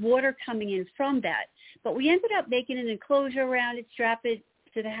thought was water coming in from that, but we ended up making an enclosure around it, strap it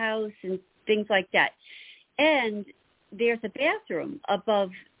to the house and things like that. And there's a bathroom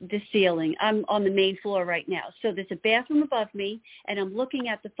above the ceiling. I'm on the main floor right now. So there's a bathroom above me, and I'm looking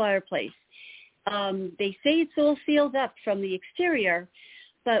at the fireplace. They say it's all sealed up from the exterior,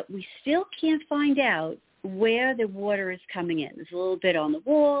 but we still can't find out where the water is coming in. There's a little bit on the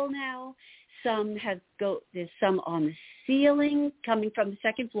wall now. There's some on the ceiling coming from the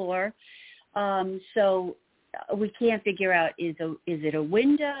second floor. So we can't figure out, is it a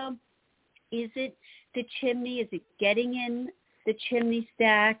window? Is it the chimney? Is it getting in the chimney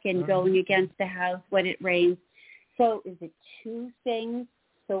stack and going against the house when it rains? So is it two things?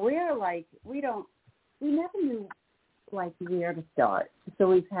 So we never knew where to start. So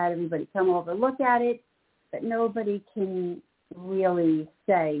we've had everybody come over, look at it, but nobody can really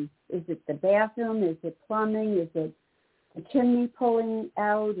say, is it the bathroom? Is it plumbing? Is it the chimney pulling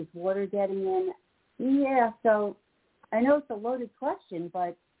out? Is water getting in? Yeah, so I know it's a loaded question,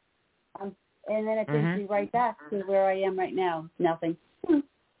 but and then it brings me right back to where I am right now. Nothing.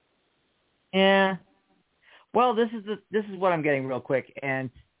 Yeah. Well, this is what I'm getting real quick, and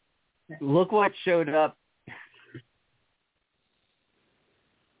look what showed up.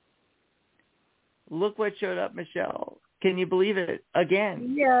 Look what showed up, Michelle. Can you believe it?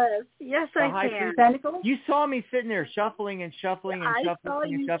 Again. Yes, The I high can. priest. You saw me sitting there shuffling and shuffling and I shuffling saw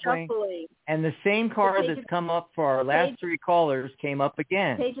and you shuffling. shuffling. And the same card that's come up for our last three callers came up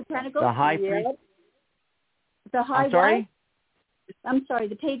again. Page of Pentacles? The high priest. The high I'm sorry? What? I'm sorry,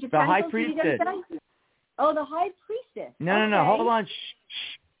 the Page of The Pentacles? high priestess. Oh, the high priestess. No. Hold on.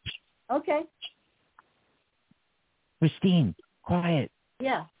 Okay. Christine, quiet.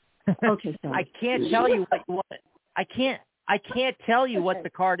 Yeah. Okay, sorry. I can't tell you what you want. I can't tell you what the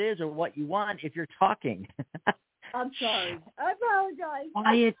card is or what you want if you're talking. I'm sorry. I apologize.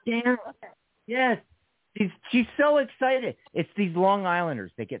 Quiet down. Okay. Yes. She's so excited. It's these Long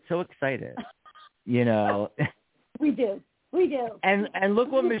Islanders. They get so excited. You know. We do. And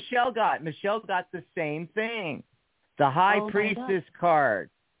look what Michelle got. Michelle got the same thing. The High Priestess card.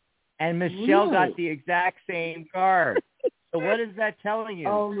 And Michelle got the exact same card. So what is that telling you?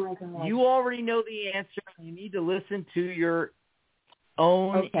 Oh, my God. You already know the answer. You need to listen to your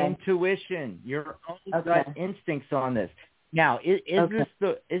own intuition, your own gut instincts on this. Now, is this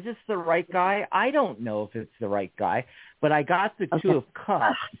the right guy? I don't know if it's the right guy, but I got the Two of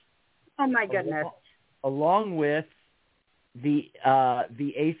Cups. Oh, my goodness. Along with the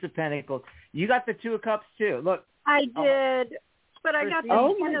Ace of Pentacles. You got the Two of Cups too. Look. I did, but I got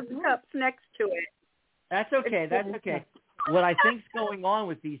the Ten of Cups next to it. That's okay. What I think's going on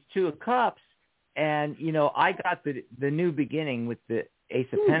with these Two of Cups, and I got the new beginning with the Ace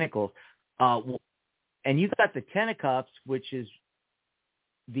of Pentacles, and you got the Ten of Cups, which is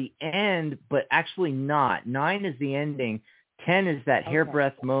the end, but actually not. 9 is the ending. 10 is that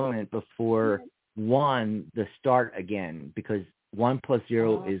hairbreadth moment before 1, the start again, because 1 plus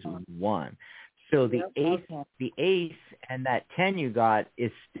 0 is 1. So the ace and that 10 you got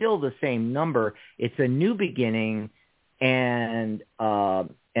is still the same number. It's a new beginning, and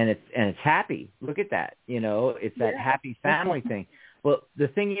it's happy. Look at that. It's that happy family thing. But the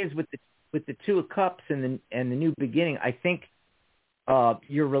thing is with the Two of Cups and the new beginning, I think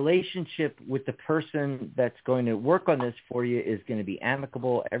your relationship with the person that's going to work on this for you is going to be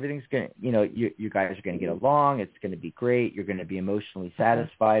amicable. Everything's going to, you guys are going to get along. It's going to be great. You're going to be emotionally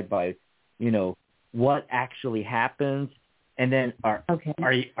satisfied by, what actually happens. And then are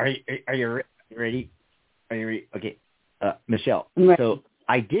you ready? Are you ready? Okay. Michelle. Right. So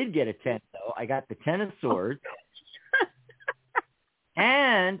I did get a 10 though. I got the 10 of Swords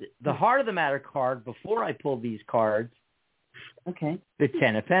and the Heart of the Matter card before I pulled these cards. Okay. The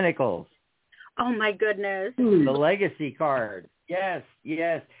 10 of Pentacles. Oh my goodness. The Legacy card. Yes.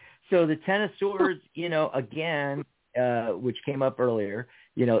 So the 10 of Swords, again, which came up earlier,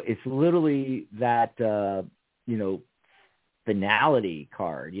 it's literally that, finality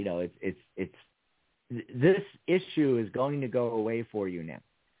card. It's this issue is going to go away for you now.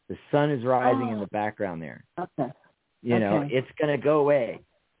 The sun is rising in the background there. Okay. It's going to go away.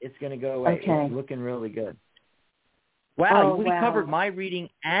 It's looking really good. Wow, we covered my reading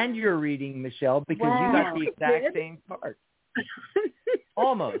and your reading, Michelle, because you got the exact same card.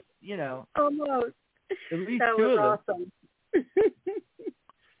 Almost, Almost. At least that two was of them. awesome.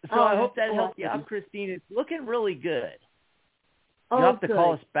 So I hope that helped you out, Christine. It's looking really good. You'll have to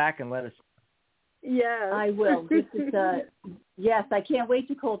call us back and let us. Yeah, I will. This is yes, I can't wait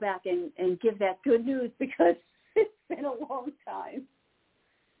to call back and give that good news because it's been a long time.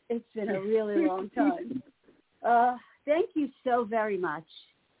 It's been a really long time. Thank you so very much.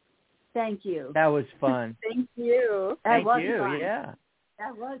 Thank you. That was fun. Thank you. Thank you. Fun. Yeah.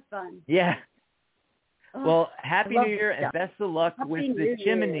 That was fun. Yeah. Oh, well, Happy New Year and best of luck with the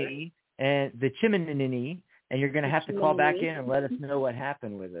chimney and the chimney, and you're going to have to call back in and let us know what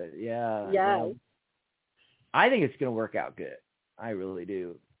happened with it. Yeah. Yeah. Well, I think it's going to work out good. I really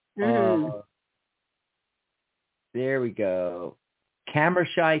do. There we go. Camera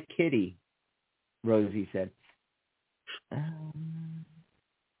shy kitty, Rosie said.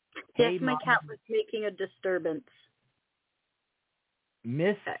 Yes, my cat was making a disturbance.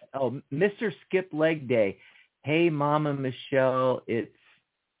 Mr. Skip Leg Day. Hey, Mama Michelle, it's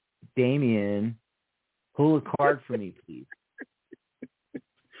Damien. Pull a card for me, please.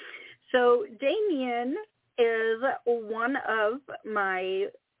 So Damien is one of I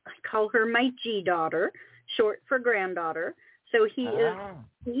call her my G daughter, short for granddaughter. So he's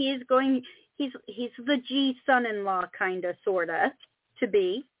the G son-in-law kind of, sort of, to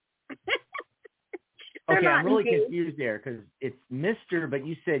be. Okay, I'm really confused there because it's Mr., but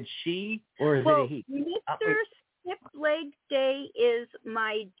you said she, or is it a he? Mr. Skip Leg Day is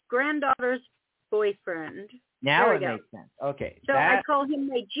my granddaughter's boyfriend. Now There it we go. makes sense. Okay. So I call him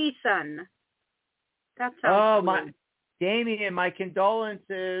my G-son. That sounds Oh, cool. Damien, my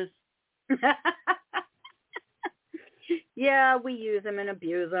condolences. Yeah, we use them and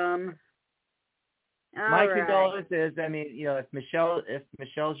abuse them. My condolences. I mean, if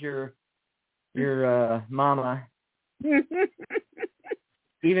Michelle's your mama,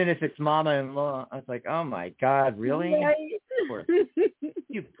 even if it's mama-in-law, I was like, oh my God, really? Right.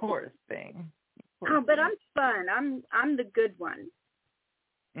 You poor thing. But I'm fun. I'm the good one.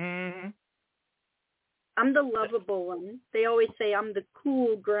 Mm-hmm. I'm the lovable one. They always say I'm the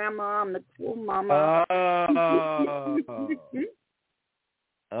cool grandma. I'm the cool mama.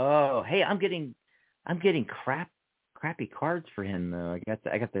 Oh, hey, I'm getting crappy cards for him though.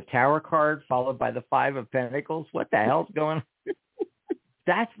 I got the Tower card followed by the 5 of Pentacles. What the hell's going on?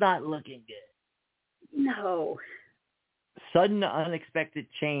 That's not looking good. No. Sudden unexpected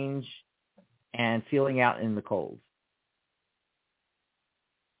change and feeling out in the cold.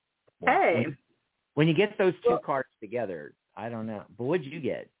 Hey. When you get those two cards together, I don't know. But what'd you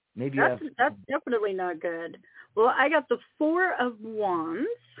get? Maybe that's definitely not good. Well, I got the 4 of Wands.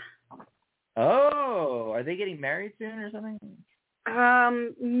 Oh, are they getting married soon or something?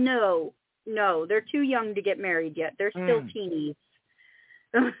 No, they're too young to get married yet. They're still teenies.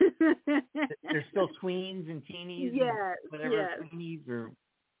 They're still tweens and teenies. Yes, whatever yes. Tweenies or.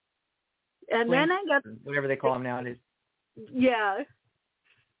 And twins, then I got whatever they call them nowadays. Yeah,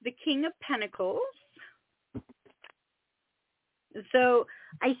 the King of Pentacles. So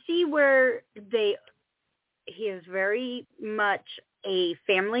I see where he is very much a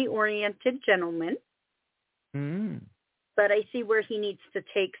family-oriented gentleman. But I see where he needs to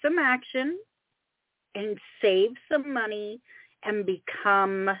take some action and save some money and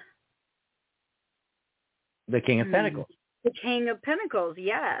become the King of Pentacles. The King of Pentacles,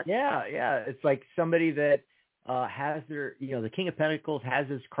 yes. Yeah. It's like somebody that has their, the King of Pentacles has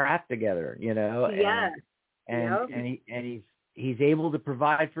his crap together, Yeah. And he's able to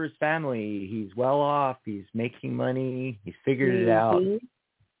provide for his family. He's well off. He's making money. He's figured it out.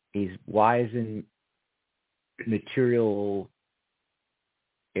 He's wise in material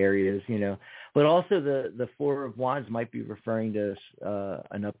areas, But also the 4 of Wands might be referring to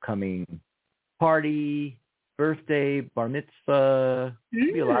an upcoming party, birthday, bar mitzvah.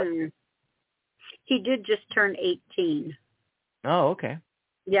 Could be a lot. He did just turn 18. Oh, okay.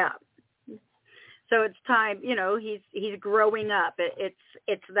 Yeah. So it's time, he's growing up. It's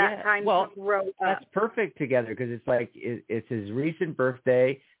that time to grow up. That's perfect together because it's like it's his recent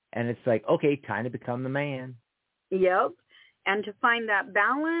birthday, and it's like, okay, time to become the man. Yep. And to find that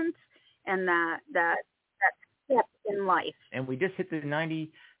balance and that step in life. And we just hit the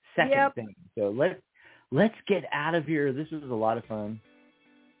 90-second thing. So let's get out of here. This was a lot of fun.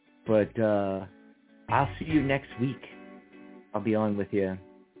 But I'll see you next week. I'll be on with you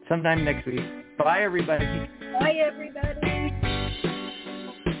sometime next week. Bye, everybody. Bye, everybody.